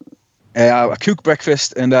hotel? I cook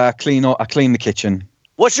breakfast and I clean the kitchen.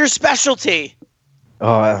 What's your specialty?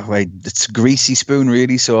 Oh, wait, it's greasy spoon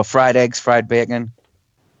really. So fried eggs, fried bacon,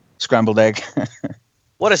 scrambled egg.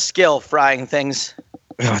 What a skill, frying things.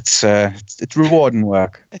 Oh, it's rewarding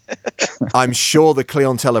work. I'm sure the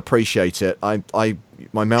clientele appreciate it. My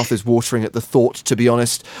mouth is watering at the thought, to be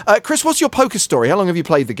honest. Chris, what's your poker story? How long have you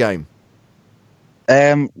played the game?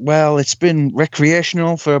 Well, it's been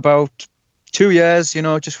recreational for about 2 years,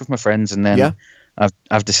 just with my friends, and then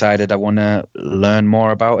I've decided I want to learn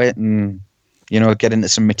more about it and get into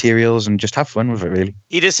some materials and just have fun with it, really.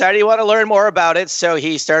 He decided he wanted to learn more about it, so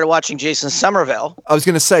he started watching Jason Somerville. I was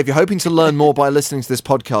going to say, if you're hoping to learn more by listening to this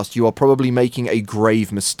podcast, you are probably making a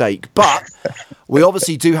grave mistake. But we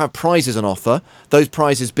obviously do have prizes on offer, those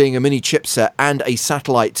prizes being a mini chipset and a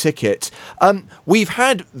satellite ticket. We've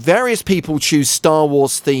had various people choose Star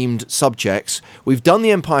Wars-themed subjects. We've done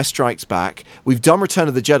The Empire Strikes Back. We've done Return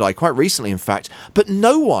of the Jedi, quite recently, in fact. But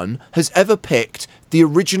no one has ever picked the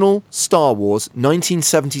original Star Wars,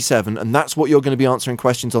 1977, and that's what you're going to be answering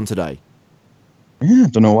questions on today. Yeah, I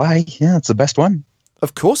don't know why. Yeah, it's the best one.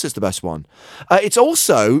 Of course it's the best one. It's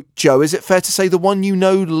also, Joe, is it fair to say the one you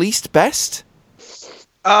know least best?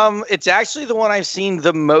 It's actually the one I've seen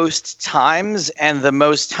the most times, and the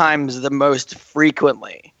most times the most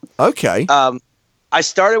frequently. Okay. I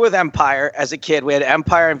started with Empire as a kid. We had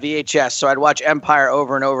Empire and VHS, so I'd watch Empire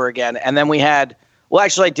over and over again. And then we had... Well,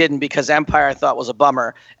 actually, I didn't, because Empire I thought was a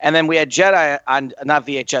bummer. And then we had Jedi on, not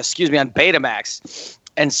VHS, on Betamax.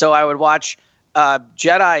 And so I would watch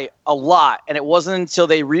Jedi a lot. And it wasn't until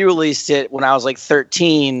they re-released it when I was like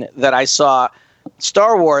 13 that I saw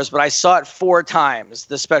Star Wars, but I saw it 4 times,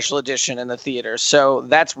 the special edition in the theater. So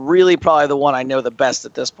that's really probably the one I know the best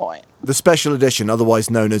at this point. The special edition, otherwise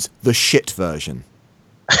known as the shit version.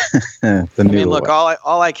 Look,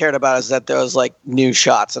 all I cared about is that there was like new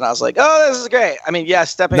shots, and I was like, "Oh, this is great." I mean, yeah,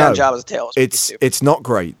 stepping on Jabba's tail. It's not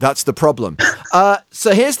great. That's the problem.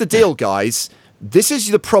 So here's the deal, guys. This is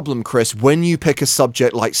the problem, Chris, when you pick a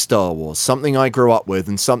subject like Star Wars, something I grew up with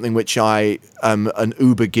and something which I am an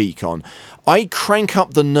uber geek on. I crank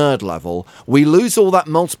up the nerd level, we lose all that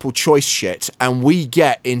multiple choice shit, and we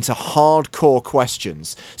get into hardcore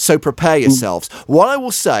questions. So prepare yourselves. What I will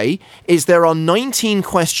say is there are 19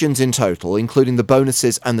 questions in total, including the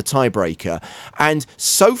bonuses and the tiebreaker. And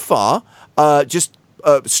so far, just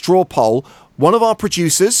straw poll, one of our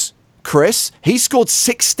producers, Chris, he scored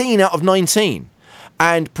 16 out of 19.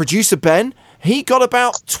 And producer Ben, he got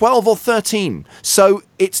about 12 or 13. So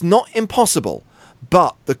it's not impossible.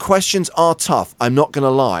 But the questions are tough, I'm not going to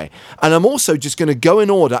lie. And I'm also just going to go in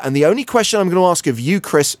order. And the only question I'm going to ask of you,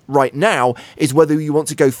 Chris, right now is whether you want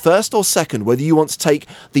to go first or second, whether you want to take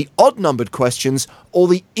the odd-numbered questions or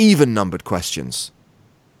the even-numbered questions.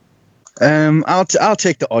 I'll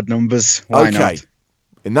take the odd numbers. Why not?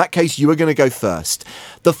 In that case, you are going to go first.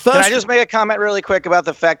 Can I just make a comment really quick about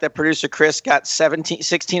the fact that producer Chris got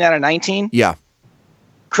 16 out of 19? Yeah.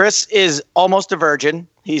 Chris is almost a virgin.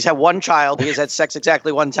 He's had one child. He has had sex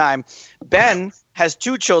exactly one time. Ben has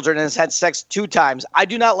 2 children and has had sex 2 times. I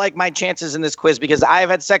do not like my chances in this quiz because I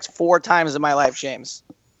have had sex 4 times in my life, James.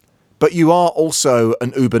 But you are also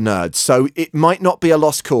an uber nerd, so it might not be a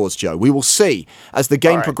lost cause, Joe. We will see as the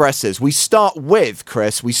game progresses. We start with,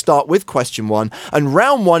 Chris, question 1, and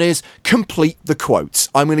round 1 is complete the quotes.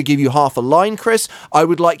 I'm going to give you half a line, Chris. I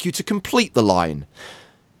would like you to complete the line.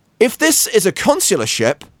 If this is a consular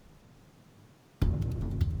ship...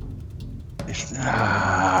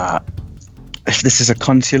 If this is a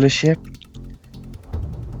consular ship,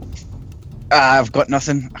 I've got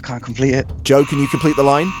nothing. I can't complete it. Joe, can you complete the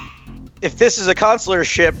line? If this is a consular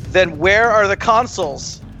ship, then where are the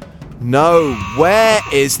consuls? No, where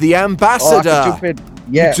is the ambassador?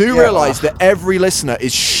 Yeah, you do realise that every listener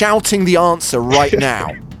is shouting the answer right now.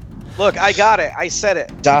 Look, I got it. I said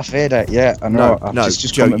it. Darth Vader, yeah, I know. No,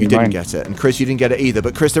 Joe, you didn't get it. And Chris, you didn't get it either.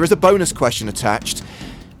 But Chris, there is a bonus question attached.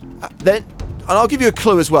 And I'll give you a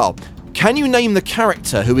clue as well. Can you name the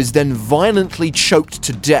character who is then violently choked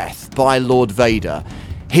to death by Lord Vader?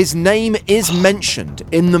 His name is mentioned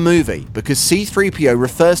in the movie because C-3PO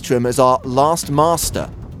refers to him as our last master.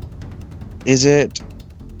 Is it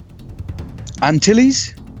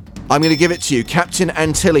Antilles? I'm going to give it to you. Captain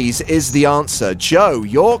Antilles is the answer. Joe,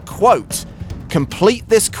 your quote. Complete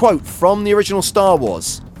this quote from the original Star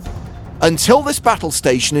Wars. Until this battle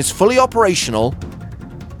station is fully operational,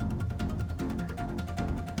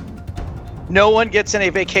 no one gets any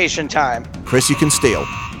vacation time. Chris, you can steal.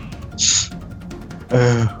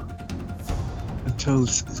 Until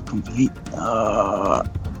this is complete.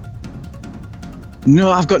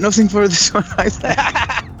 No, I've got nothing for this one either.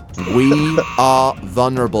 We are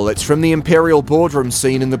vulnerable. It's from the Imperial boardroom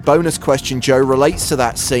scene, and the bonus question, Joe, relates to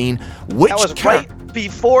that scene. That was right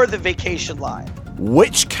before the vacation line.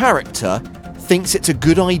 Which character thinks it's a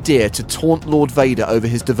good idea to taunt Lord Vader over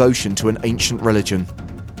his devotion to an ancient religion?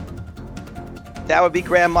 That would be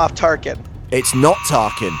Grand Moff Tarkin. It's not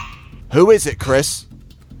Tarkin. Who is it, Chris?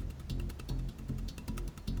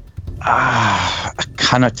 I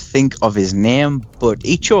cannot think of his name, but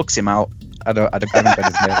he chokes him out. I haven't got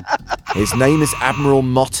his name. His name is Admiral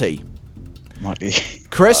Motti. Motti.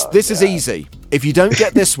 Chris, this is easy. If you don't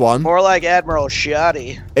get this one... More like Admiral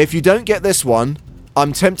Shoddy. If you don't get this one,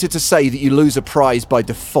 I'm tempted to say that you lose a prize by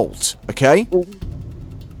default, okay?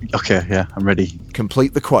 Okay, yeah, I'm ready.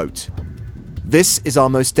 Complete the quote. This is our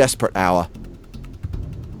most desperate hour.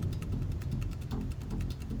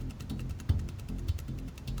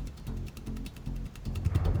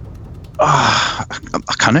 I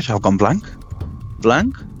can't. I've gone blank.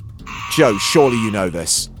 Blank? Joe, surely you know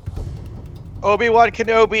this. Obi-Wan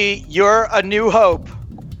Kenobi, you're a new hope.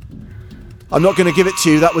 I'm not going to give it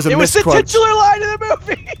to you. That was a misquote. It was the titular line of the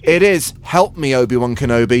movie. It is. Help me, Obi-Wan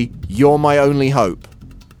Kenobi. You're my only hope.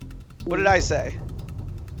 What did I say?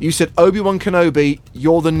 You said, Obi-Wan Kenobi,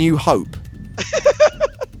 you're the new hope.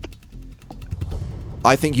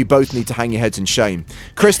 I think you both need to hang your heads in shame.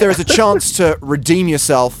 Chris, there is a chance to redeem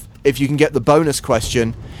yourself if you can get the bonus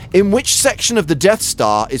question. In which section of the Death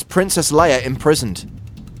Star is Princess Leia imprisoned?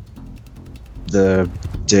 The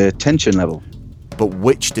detention level. But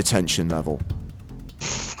which detention level?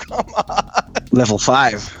 Come on. Level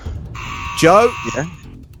 5. Joe? Yeah.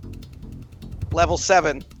 Level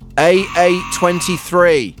 7.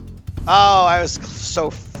 AA-23. Oh, I was so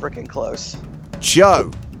freaking close.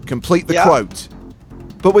 Joe, complete the quote.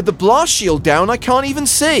 But with the blast shield down, I can't even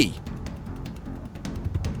see.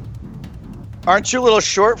 Aren't you a little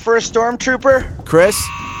short for a stormtrooper? Chris?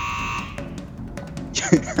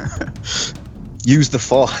 Use the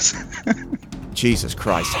Force. Jesus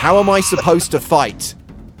Christ. How am I supposed to fight?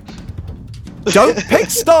 Don't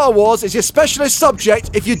pick Star Wars as your specialist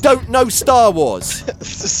subject if you don't know Star Wars.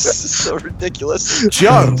 This is so ridiculous.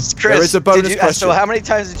 Joe, Chris, there is a bonus question. So how many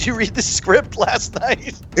times did you read the script last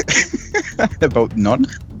night? About none.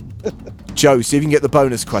 Joe, see if you can get the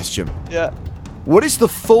bonus question. Yeah. What is the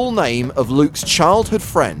full name of Luke's childhood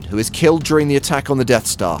friend who is killed during the attack on the Death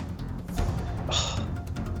Star?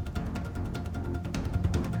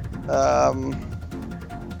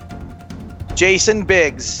 Jason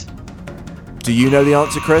Biggs. Do you know the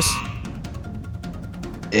answer, Chris?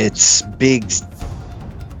 It's Biggs.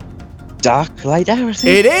 Dark Lighter, I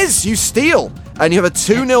think. It is! You steal! And you have a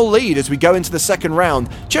 2-0 lead as we go into the second round.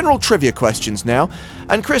 General trivia questions now.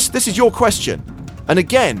 And Chris, this is your question. And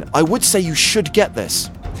again, I would say you should get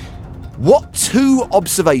this. What 2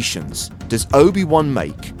 observations does Obi-Wan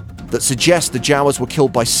make that suggest the Jawas were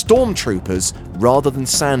killed by stormtroopers rather than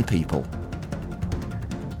sand people?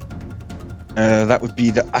 That would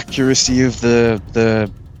be the accuracy of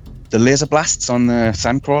the laser blasts on the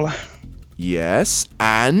sandcrawler. Yes,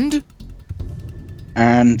 and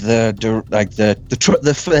the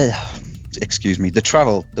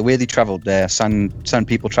travel, the way they travelled there, sand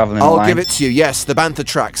people travelling in a line. I'll give it to you. Yes, the Bantha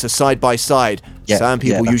tracks are side by side. Yeah, sand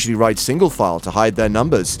people usually ride single file to hide their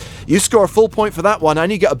numbers. You score a full point for that one,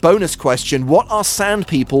 and you get a bonus question. What are sand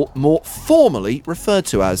people more formally referred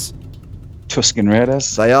to as? Tusken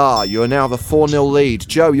Raiders. They are. You now have a 4-0 lead.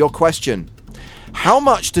 Joe, your question. How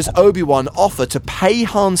much does Obi-Wan offer to pay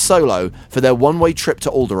Han Solo for their one-way trip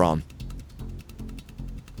to Alderaan?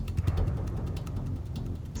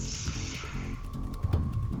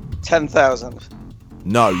 10,000.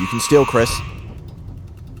 No, you can steal, Chris.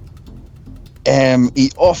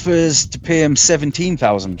 He offers to pay him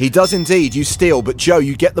 17,000. He does indeed. You steal, but Joe,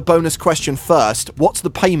 you get the bonus question first. What's the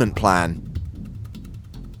payment plan?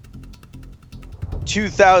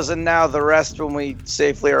 2,000 now, the rest when we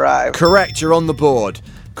safely arrive. Correct, you're on the board.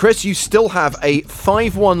 Chris, you still have a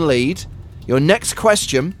 5-1 lead. Your next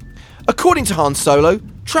question. According to Han Solo,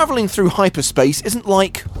 travelling through hyperspace isn't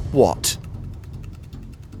like what?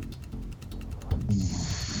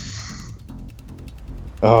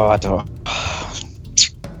 Oh, I don't...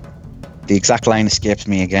 The exact line escapes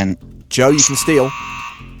me again. Joe, you can steal.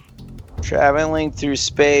 Traveling through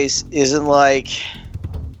space isn't like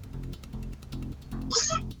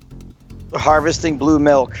harvesting blue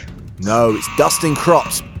milk. No, it's dusting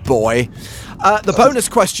crops, boy. The bonus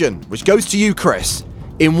question, which goes to you, Chris.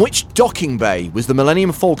 In which docking bay was the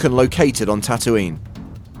Millennium Falcon located on Tatooine?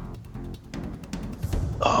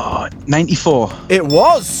 Oh, 94. It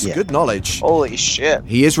was! Yeah. Good knowledge. Holy shit.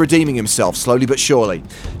 He is redeeming himself, slowly but surely.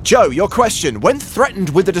 Joe, your question. When threatened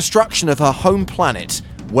with the destruction of her home planet,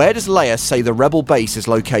 where does Leia say the rebel base is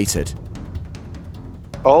located?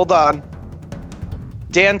 Hold on.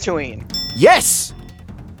 Dantooine. Yes!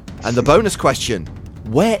 And the bonus question.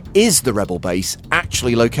 Where is the rebel base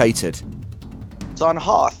actually located? It's on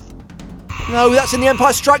Hoth. No, that's in The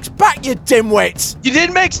Empire Strikes Back, you dimwit!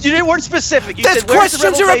 You weren't specific. You These said, where's the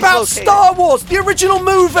questions rebel are base about located? Star Wars, the original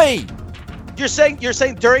movie! You're saying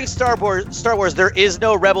during Star Wars there is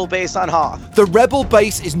no rebel base on Hoth. The rebel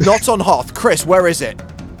base is not on Hoth. Chris, where is it?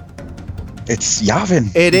 It's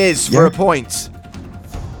Yavin. It is, for a point.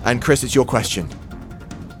 And Chris, it's your question.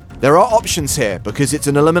 There are options here, because it's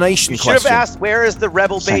an elimination You should question. have asked, where is the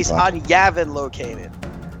rebel base God. on Yavin located?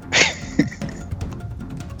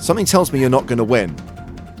 Something tells me you're not going to win.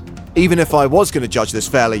 Even if I was going to judge this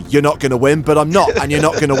fairly, you're not going to win, but I'm not, and you're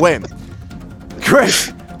not going to win.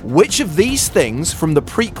 Chris, which of these things from the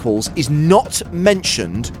prequels is not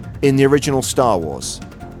mentioned in the original Star Wars?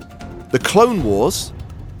 The Clone Wars,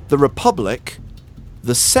 the Republic,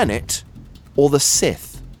 the Senate, or the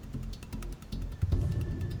Sith?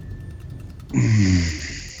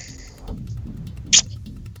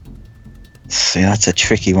 See, that's a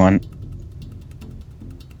tricky one.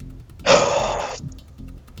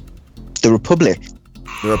 The Republic.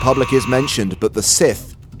 The Republic is mentioned, but the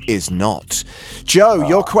Sith is not. Joe,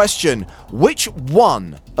 your question. Which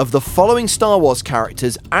one of the following Star Wars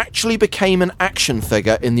characters actually became an action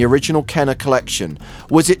figure in the original Kenner collection?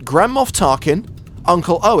 Was it Grand Moff Tarkin,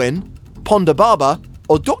 Uncle Owen, Ponda Baba,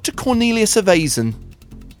 or Dr. Cornelius Evazan?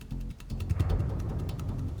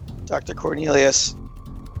 Dr. Cornelius.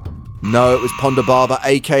 No, it was Ponda Baba,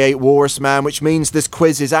 aka Walrus Man, which means this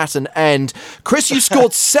quiz is at an end. Chris, you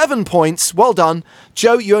scored 7 points. Well done.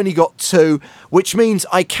 Joe, you only got 2, which means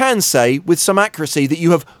I can say with some accuracy that you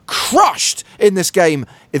have crushed in this game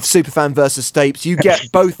of Superfan versus Stapes. You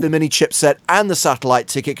get both the mini chipset and the satellite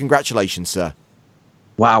ticket. Congratulations, sir.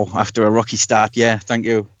 Wow, after a rocky start, yeah, thank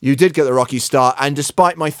you. You did get the rocky start, and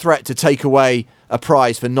despite my threat to take away a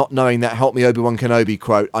prize for not knowing that Help Me Obi-Wan Kenobi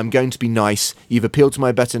quote, I'm going to be nice. You've appealed to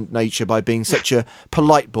my better nature by being such a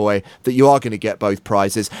polite boy that you are going to get both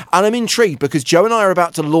prizes. And I'm intrigued because Joe and I are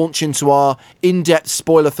about to launch into our in-depth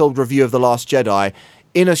spoiler-filled review of The Last Jedi.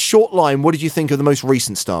 In a short line, what did you think of the most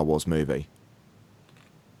recent Star Wars movie?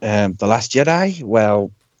 The Last Jedi?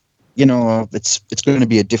 Well, you know, it's going to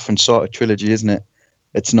be a different sort of trilogy, isn't it?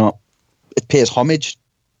 It's not... It pays homage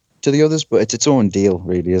to the others, but it's its own deal,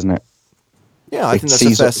 really, isn't it? Yeah, I think that's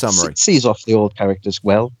a fair summary. It sees off the old characters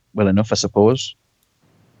well enough, I suppose.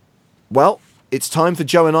 Well, it's time for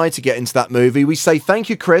Joe and I to get into that movie. We say thank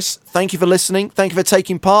you, Chris. Thank you for listening. Thank you for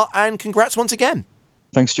taking part. And congrats once again.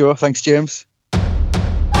 Thanks, Joe. Thanks, James.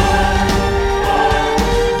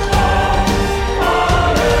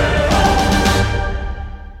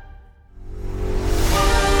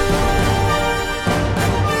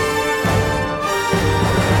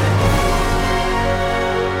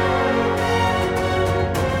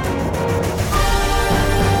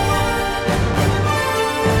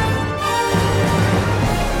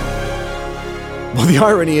 Well, the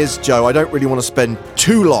irony is, Joe, I don't really want to spend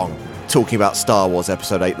too long talking about Star Wars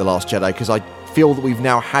Episode 8, The Last Jedi, because I feel that we've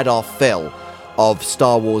now had our fill of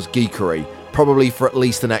Star Wars geekery, probably for at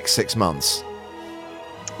least the next 6 months.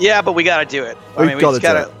 Yeah, but we got to do it. We've got to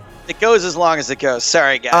do it. It goes as long as it goes.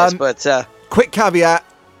 Sorry, guys, but... Quick caveat,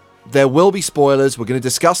 there will be spoilers. We're going to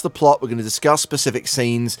discuss the plot. We're going to discuss specific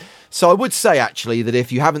scenes. So I would say, actually, that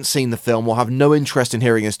if you haven't seen the film or have no interest in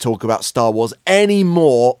hearing us talk about Star Wars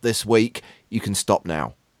anymore this week, you can stop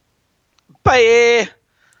now. Bye.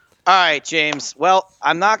 All right, James. Well,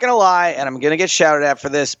 I'm not going to lie, and I'm going to get shouted at for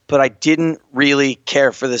this, but I didn't really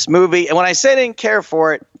care for this movie. And when I say I didn't care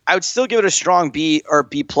for it, I would still give it a strong B or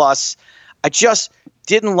B+. I just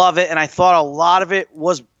didn't love it, and I thought a lot of it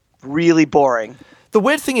was really boring. The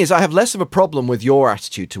weird thing is I have less of a problem with your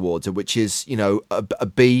attitude towards it, which is, a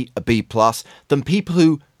B+, than people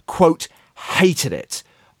who, quote, hated it.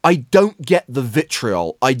 I don't get the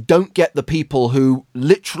vitriol. I don't get the people who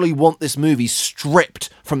literally want this movie stripped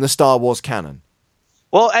from the Star Wars canon.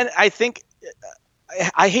 Well, and I think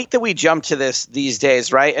I hate that we jump to this these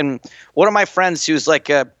days, right? And one of my friends who's like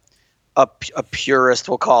a purist,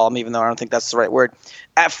 we'll call him, even though I don't think that's the right word,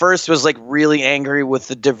 at first was like really angry with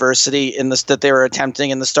the diversity in this that they were attempting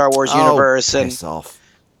in the Star Wars universe. Piss off.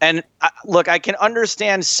 And look, I can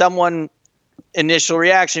understand someone initial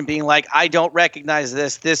reaction being like, I don't recognize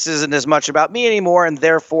this. This isn't as much about me anymore, and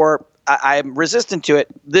therefore I'm resistant to it.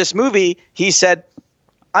 This movie, he said,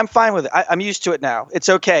 I'm fine with it. I'm used to it now. It's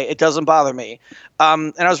okay. It doesn't bother me.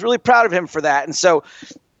 And I was really proud of him for that. And so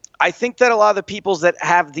I think that a lot of the people that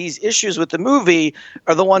have these issues with the movie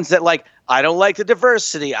are the ones that like, I don't like the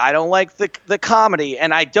diversity. I don't like the comedy.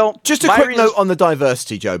 And I don't... Just a quick note on the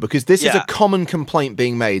diversity, Joe, because this is a common complaint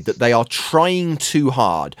being made that they are trying too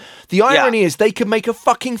hard. The irony is they could make a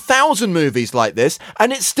fucking 1,000 movies like this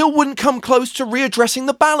and it still wouldn't come close to readdressing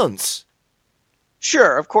the balance.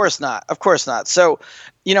 Sure, of course not. Of course not. So,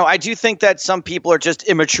 I do think that some people are just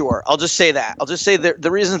immature. I'll just say that. I'll just say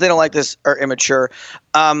the reasons they don't like this are immature.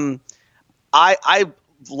 I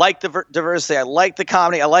like the diversity. I like the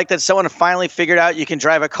comedy. I like that someone finally figured out you can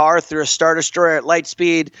drive a car through a Star Destroyer at light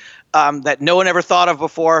speed that no one ever thought of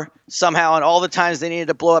before somehow, and all the times they needed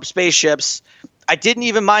to blow up spaceships. I didn't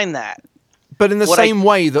even mind that. But in the same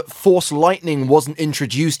way that Force lightning wasn't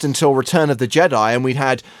introduced until Return of the Jedi, and we'd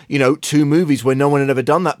had, 2 movies where no one had ever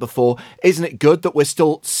done that before, isn't it good that we're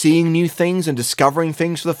still seeing new things and discovering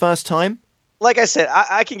things for the first time? Like I said,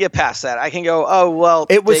 I can get past that. I can go, oh, well...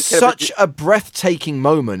 It was such a breathtaking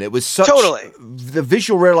moment. It was such... Totally. The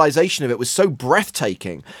visual realization of it was so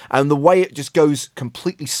breathtaking, and the way it just goes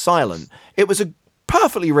completely silent. It was a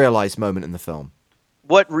perfectly realized moment in the film.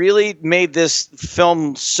 What really made this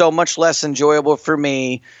film so much less enjoyable for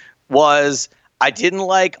me was I didn't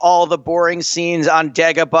like all the boring scenes on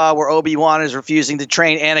Dagobah where Obi-Wan is refusing to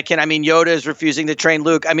train Anakin. I mean, Yoda is refusing to train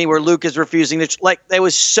Luke. I mean, where Luke is refusing to... it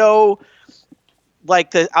was so... I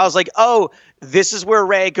was like, oh, this is where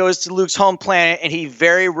Rey goes to Luke's home planet, and he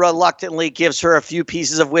very reluctantly gives her a few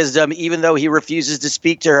pieces of wisdom, even though he refuses to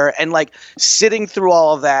speak to her. And sitting through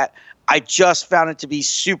all of that, I just found it to be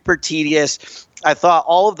super tedious. I thought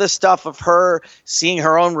all of the stuff of her seeing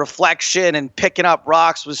her own reflection and picking up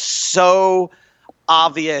rocks was so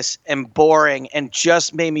obvious and boring, and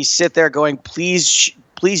just made me sit there going, please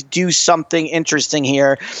do something interesting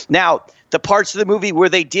here. Now, the parts of the movie where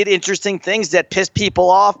they did interesting things that pissed people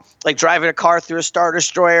off, like driving a car through a Star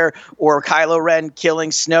Destroyer or Kylo Ren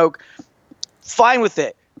killing Snoke, fine with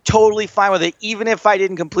it. Totally fine with it. Even if I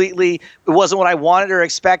didn't it wasn't what I wanted or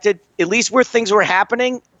expected, at least where things were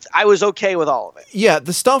happening, I was okay with all of it. Yeah,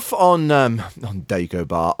 the stuff on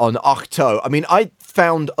Dagobah, on Ahch-To, I mean, I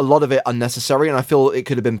found a lot of it unnecessary, and I feel it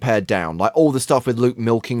could have been pared down. Like all the stuff with Luke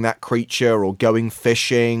milking that creature, or going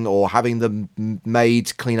fishing, or having the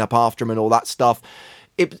maids clean up after him and all that stuff.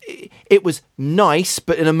 It was nice,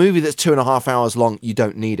 but in a movie that's 2.5 hours long, you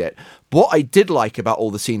don't need it. What I did like about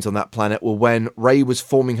all the scenes on that planet were when Rey was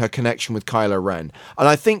forming her connection with Kylo Ren. And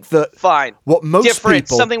I think that... Fine. What most different,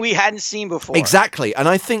 people... something we hadn't seen before. Exactly. And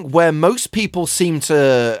I think where most people seem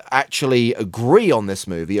to actually agree on this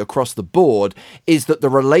movie across the board is that the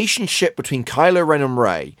relationship between Kylo Ren and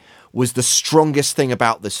Rey was the strongest thing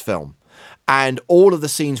about this film. And all of the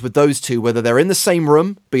scenes with those two, whether they're in the same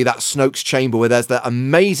room, be that Snoke's chamber where there's that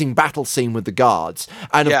amazing battle scene with the guards,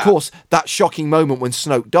 and of course that shocking moment when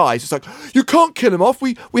Snoke dies, it's like, you can't kill him off,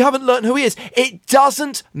 we haven't learned who he is. It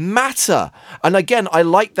doesn't matter. And again, I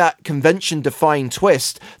like that convention-defying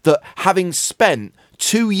twist that having spent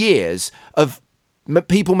 2 years of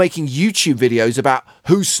people making YouTube videos about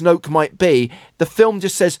who Snoke might be, the film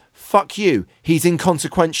just says, fuck you, he's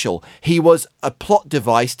inconsequential. He was a plot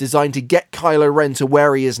device designed to get Kylo Ren to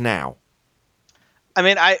where he is now. I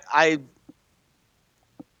mean, I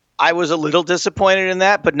was a little disappointed in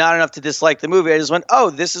that, but not enough to dislike the movie. I just went,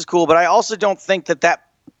 oh, this is cool, but I also don't think that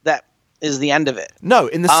is the end of it. No,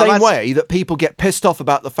 in the same way that people get pissed off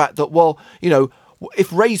about the fact that, well,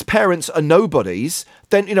 if Rey's parents are nobodies,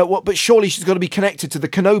 then, but surely she's got to be connected to the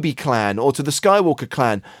Kenobi clan or to the Skywalker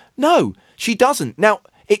clan. No, she doesn't. Now,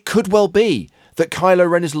 it could well be that Kylo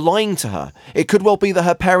Ren is lying to her. It could well be that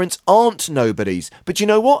her parents aren't nobodies. But you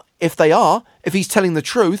know what? If they are, if he's telling the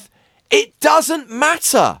truth, It doesn't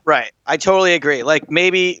matter. Right. I totally agree. Like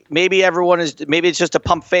maybe it's just a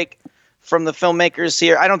pump fake from the filmmakers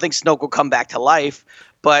here. I don't think Snoke will come back to life,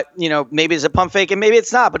 but maybe it's a pump fake and maybe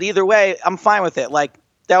it's not. But either way, I'm fine with it. Like,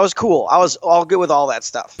 that was cool. I was all good with all that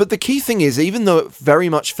stuff. But the key thing is, even though it very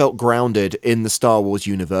much felt grounded in the Star Wars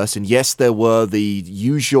universe, and yes, there were the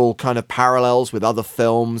usual kind of parallels with other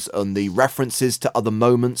films and the references to other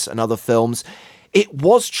moments and other films, it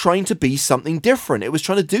was trying to be something different. It was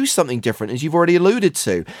trying to do something different, as you've already alluded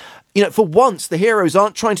to. For once, the heroes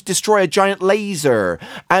aren't trying to destroy a giant laser.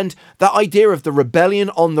 And that idea of the rebellion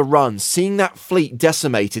on the run, seeing that fleet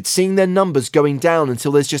decimated, seeing their numbers going down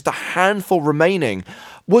until there's just a handful remaining,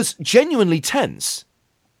 was genuinely tense.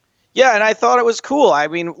 Yeah, and I thought it was cool. I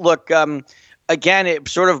mean, look, again, it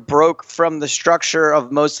sort of broke from the structure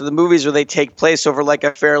of most of the movies where they take place over like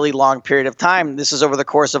a fairly long period of time. This is over the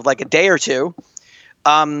course of like a day or two.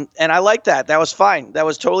 And I like that. That was fine. That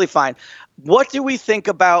was totally fine. What do we think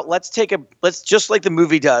about, let's just like the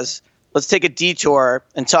movie does, let's take a detour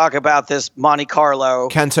and talk about this Monte Carlo.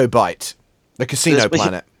 Canto Bight, the casino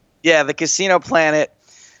planet. Yeah, the casino planet.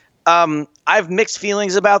 I have mixed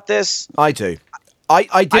feelings about this. I do.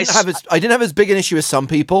 I didn't have as big an issue as some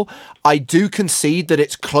people. I do concede that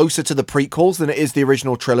it's closer to the prequels than it is the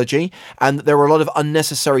original trilogy, and that there were a lot of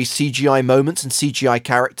unnecessary CGI moments and CGI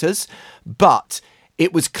characters, but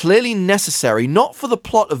it was clearly necessary, not for the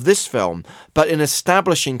plot of this film, but in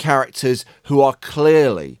establishing characters who are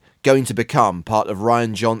clearly going to become part of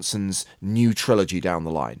Rian Johnson's new trilogy down the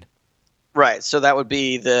line. Right, so that would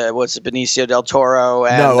be Benicio del Toro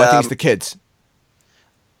and... No, I think it's the kids.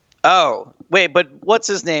 Oh, wait, but what's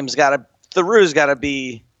his name's Theroux's got to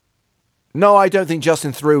be... No, I don't think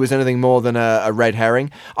Justin Theroux was anything more than a red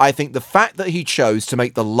herring. I think the fact that he chose to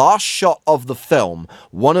make the last shot of the film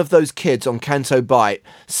one of those kids on Canto Bight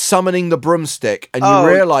summoning the broomstick, and you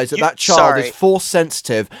realise that child is force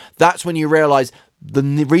sensitive, that's when you realise the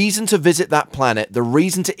reason to visit that planet, the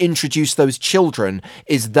reason to introduce those children,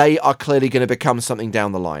 is they are clearly going to become something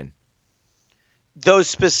down the line. Those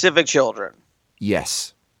specific children?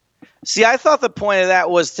 Yes. See, I thought the point of that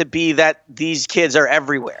was to be that these kids are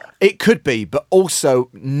everywhere. It could be, but also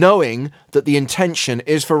knowing that the intention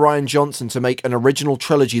is for Rian Johnson to make an original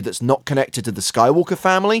trilogy that's not connected to the Skywalker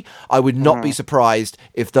family, I would not be surprised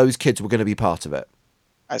if those kids were going to be part of it.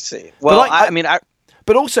 I see. Well,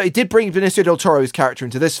 but also it did bring Benicio del Toro's character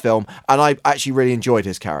into this film, and I actually really enjoyed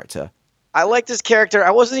his character. I liked his character. I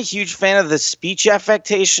wasn't a huge fan of the speech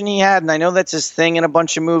affectation he had, and I know that's his thing in a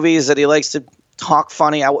bunch of movies, that he likes to talk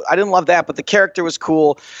funny. I didn't love that, but the character was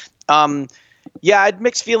cool. Yeah, I had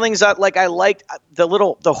mixed feelings. I liked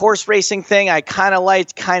the horse racing thing. I kind of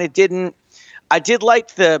liked, kind of didn't. I did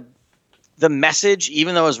like the message,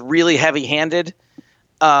 even though it was really heavy-handed,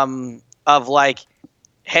 of like,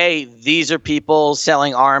 hey, these are people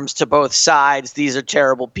selling arms to both sides. These are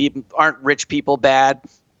terrible people. Aren't rich people bad?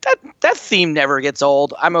 That theme never gets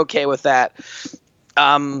old. I'm okay with that.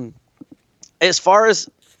 As far as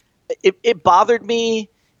it bothered me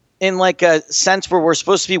in like a sense where we're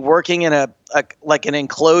supposed to be working in like an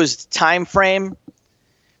enclosed time frame.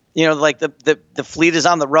 Like the fleet is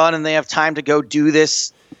on the run and they have time to go do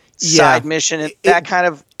this side mission. That kind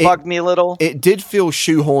of bugged me a little. It did feel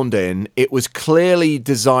shoehorned in. It was clearly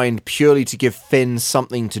designed purely to give Finn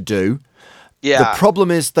something to do. Yeah. The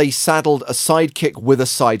problem is they saddled a sidekick with a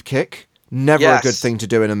sidekick. Never a good thing to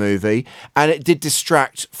do in a movie, and it did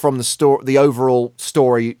distract from the overall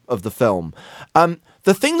story of the film.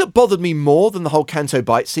 The thing that bothered me more than the whole Canto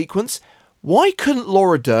Bight sequence, why couldn't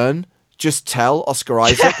Laura Dern just tell Oscar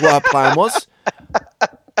Isaac what her plan was?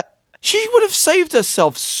 She would have saved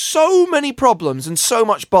herself so many problems and so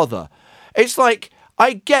much bother. It's like,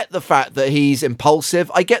 I get the fact that he's impulsive,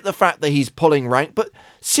 I get the fact that he's pulling rank, but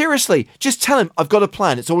seriously, just tell him, I've got a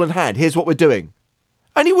plan, it's all in hand, here's what we're doing.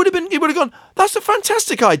 And he would have gone, that's a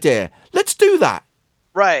fantastic idea. Let's do that.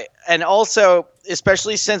 Right. And also,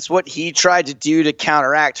 especially since what he tried to do to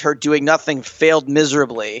counteract her doing nothing failed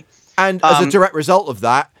miserably. And as a direct result of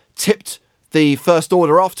that, tipped the First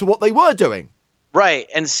Order off to what they were doing. Right.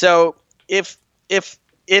 And so if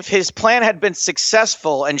his plan had been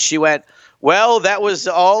successful and she went, well, that was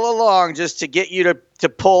all along just to get you to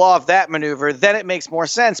pull off that maneuver, then it makes more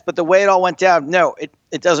sense. But the way it all went down, no,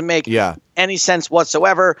 it doesn't make any sense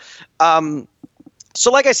whatsoever.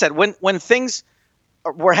 So like I said, when things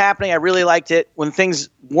were happening, I really liked it. When things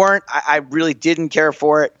weren't, I really didn't care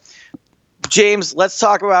for it. James, let's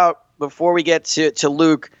talk about, before we get to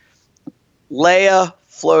Luke, Leia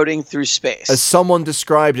floating through space. As someone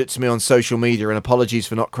described it to me on social media, and apologies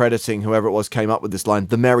for not crediting whoever it was came up with this line,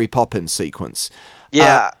 the Mary Poppins sequence.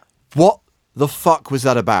 Yeah. What the fuck was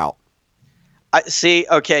that about? I see.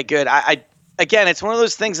 Okay, good. I again, it's one of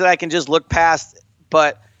those things that I can just look past,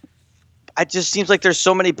 but it just seems like there's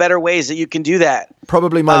so many better ways that you can do that.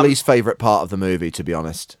 Probably my least favorite part of the movie, to be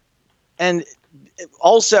honest. And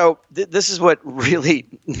also, this is what really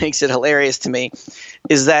makes it hilarious to me,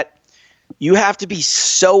 is that you have to be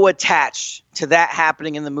so attached to that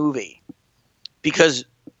happening in the movie because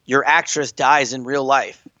your actress dies in real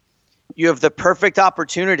life. You have the perfect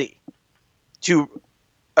opportunity to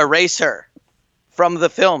erase her from the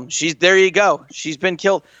film. There you go. She's been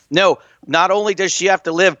killed. No, not only does she have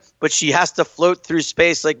to live, but she has to float through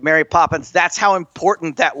space like Mary Poppins. That's how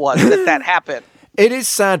important that was, that happened. It is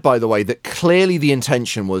sad, by the way, that clearly the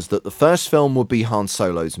intention was that the first film would be Han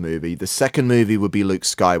Solo's movie, the second movie would be Luke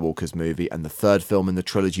Skywalker's movie, and the third film in the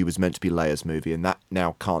trilogy was meant to be Leia's movie, and that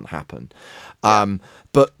now can't happen. Yeah.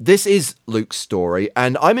 But this is Luke's story,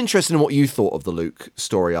 and I'm interested in what you thought of the Luke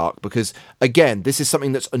story arc, because, again, this is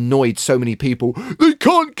something that's annoyed so many people. They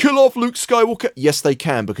can't kill off Luke Skywalker. Yes, they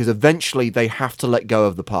can, because eventually they have to let go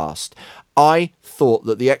of the past. I thought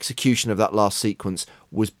that the execution of that last sequence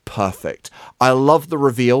was perfect. I love the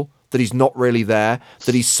reveal that he's not really there,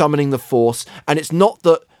 that he's summoning the Force, and it's not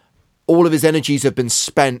that all of his energies have been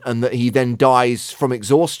spent and that he then dies from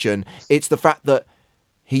exhaustion. It's the fact that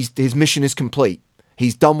his mission is complete.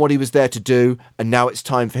 He's done what he was there to do, and now it's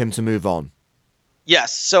time for him to move on.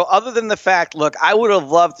 Yes. So other than the fact, look, I would have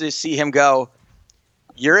loved to see him go,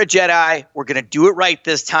 you're a Jedi. We're going to do it right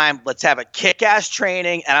this time. Let's have a kick-ass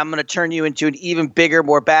training, and I'm going to turn you into an even bigger,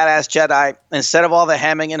 more badass Jedi instead of all the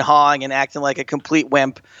hemming and hawing and acting like a complete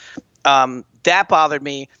wimp. That bothered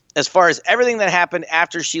me. As far as everything that happened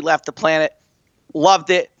after she left the planet, loved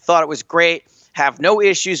it, thought it was great, have no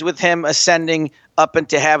issues with him ascending up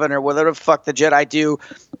into heaven or whatever the fuck the Jedi do,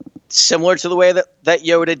 similar to the way that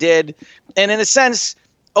Yoda did. And in a sense,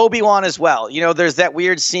 Obi-Wan as well. You know, there's that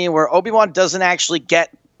weird scene where Obi-Wan doesn't actually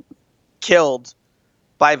get killed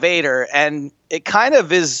by Vader, and it kind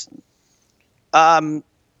of is, it's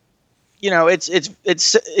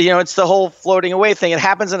the whole floating away thing. It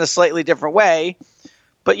happens in a slightly different way,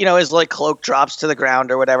 but his like cloak drops to the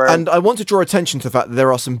ground or whatever. And I want to draw attention to the fact that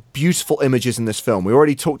there are some beautiful images in this film. We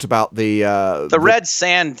already talked about the red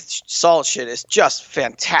sand salt shit is just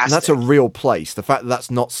fantastic. And that's a real place. The fact that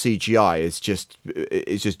that's not CGI is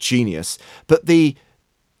just genius. But we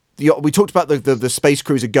talked about the space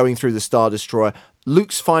cruiser going through the Star Destroyer.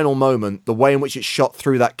 Luke's final moment, the way in which it's shot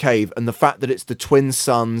through that cave, and the fact that it's the twin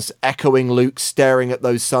suns echoing Luke staring at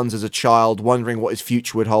those suns as a child, wondering what his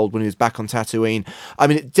future would hold when he was back on Tatooine. I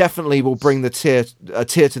mean, it definitely will bring a tear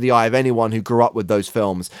to the eye of anyone who grew up with those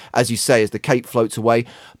films, as you say, as the cape floats away.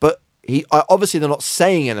 But obviously they're not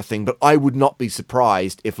saying anything, but I would not be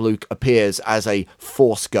surprised if Luke appears as a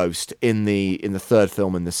Force ghost in the third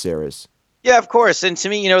film in this series. Yeah, of course. And to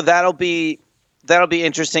me, that'll be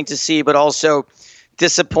interesting to see, but also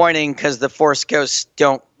disappointing because the Force ghosts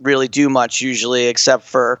don't really do much usually, except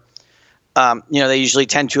for, they usually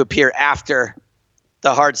tend to appear after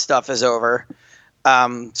the hard stuff is over.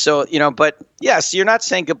 But yes, you're not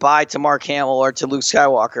saying goodbye to Mark Hamill or to Luke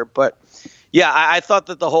Skywalker, but yeah, I thought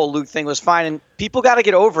that the whole Luke thing was fine, and people got to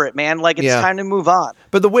get over it, man. Like, it's time to move on.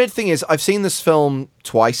 But the weird thing is, I've seen this film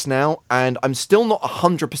twice now, and I'm still not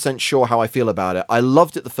 100% sure how I feel about it. I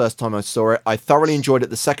loved it the first time I saw it. I thoroughly enjoyed it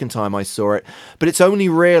the second time I saw it. But it's only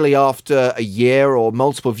really after a year or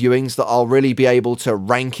multiple viewings that I'll really be able to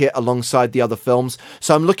rank it alongside the other films.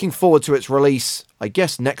 So I'm looking forward to its release, I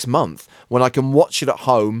guess, next month, when I can watch it at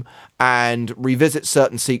home and revisit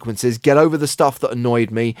certain sequences, get over the stuff that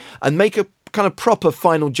annoyed me, and make a kind of proper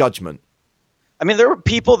final judgment. I mean, there were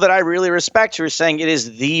people that I really respect who are saying it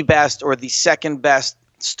is the best or the second best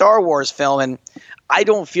Star Wars film, and I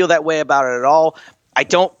don't feel that way about it at all. I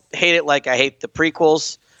don't hate it like I hate the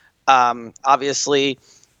prequels, obviously,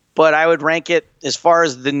 but I would rank it, as far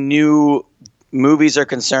as the new movies are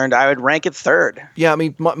concerned, I would rank it third. Yeah, I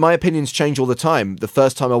mean, my opinions change all the time. The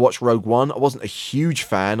first time I watched Rogue One, I wasn't a huge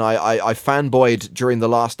fan. I fanboyed during the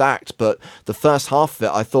last act, but the first half of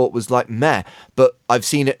it I thought was like meh. But I've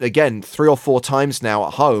seen it again 3 or 4 times now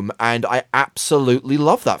at home, and I absolutely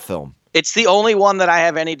love that film. It's the only one that I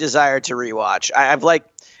have any desire to rewatch. I've like,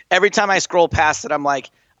 every time I scroll past it, I'm like,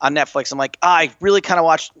 on Netflix, I'm like, I really kind of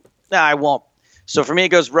watched. No, I won't. So for me, it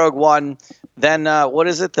goes Rogue One, then what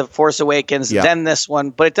is it? The Force Awakens, then this one.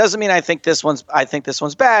 But it doesn't mean I think this one's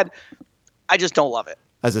bad. I just don't love it.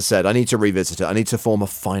 As I said, I need to revisit it. I need to form a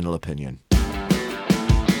final opinion.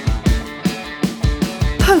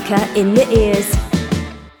 Poker in the ears.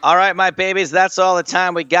 All right, my babies, that's all the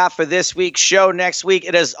time we got for this week's show. Next week,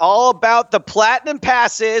 it is all about the Platinum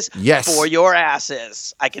Passes for your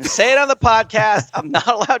asses. I can say it on the podcast. I'm not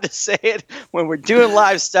allowed to say it when we're doing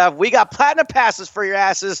live stuff. We got Platinum Passes for your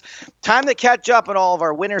asses. Time to catch up on all of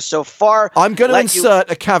our winners so far. I'm going to insert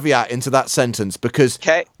a caveat into that sentence because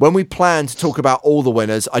when we planned to talk about all the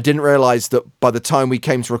winners, I didn't realize that by the time we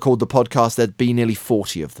came to record the podcast, there'd be nearly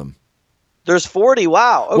 40 of them. There's 40.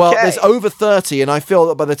 Wow. Okay. Well, there's over 30, and I feel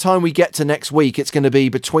that by the time we get to next week, it's going to be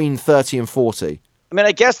between 30 and 40. I mean,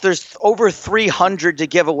 I guess there's over 300 to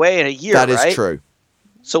give away in a year, That right? is true.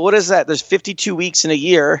 So what is that? There's 52 weeks in a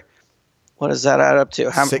year. What does that add up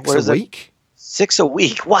to? 6 a week? 6 a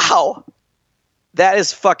week. Wow. That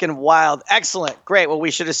is fucking wild. Excellent. Great. Well,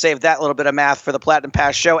 we should have saved that little bit of math for the Platinum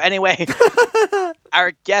Pass show. Anyway,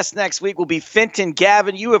 our guest next week will be Fintan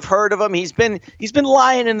Gavin. You have heard of him. He's been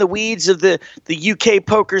lying in the weeds of the UK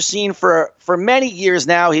poker scene for many years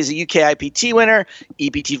now. He's a UK IPT winner,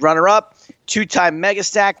 EPT runner-up, 2-time Mega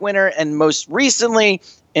Stack winner, and most recently,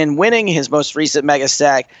 in winning his most recent Mega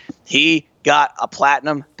Stack, he got a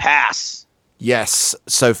Platinum Pass. Yes,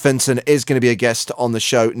 so Fintan is going to be a guest on the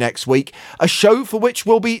show next week, a show for which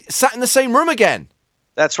we'll be sat in the same room again.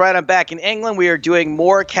 That's right, I'm back in England. We are doing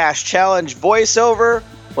more Cash Challenge voiceover,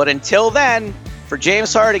 but until then, for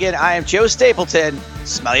James Hartigan, I am Joe Stapleton.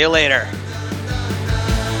 Smell you later.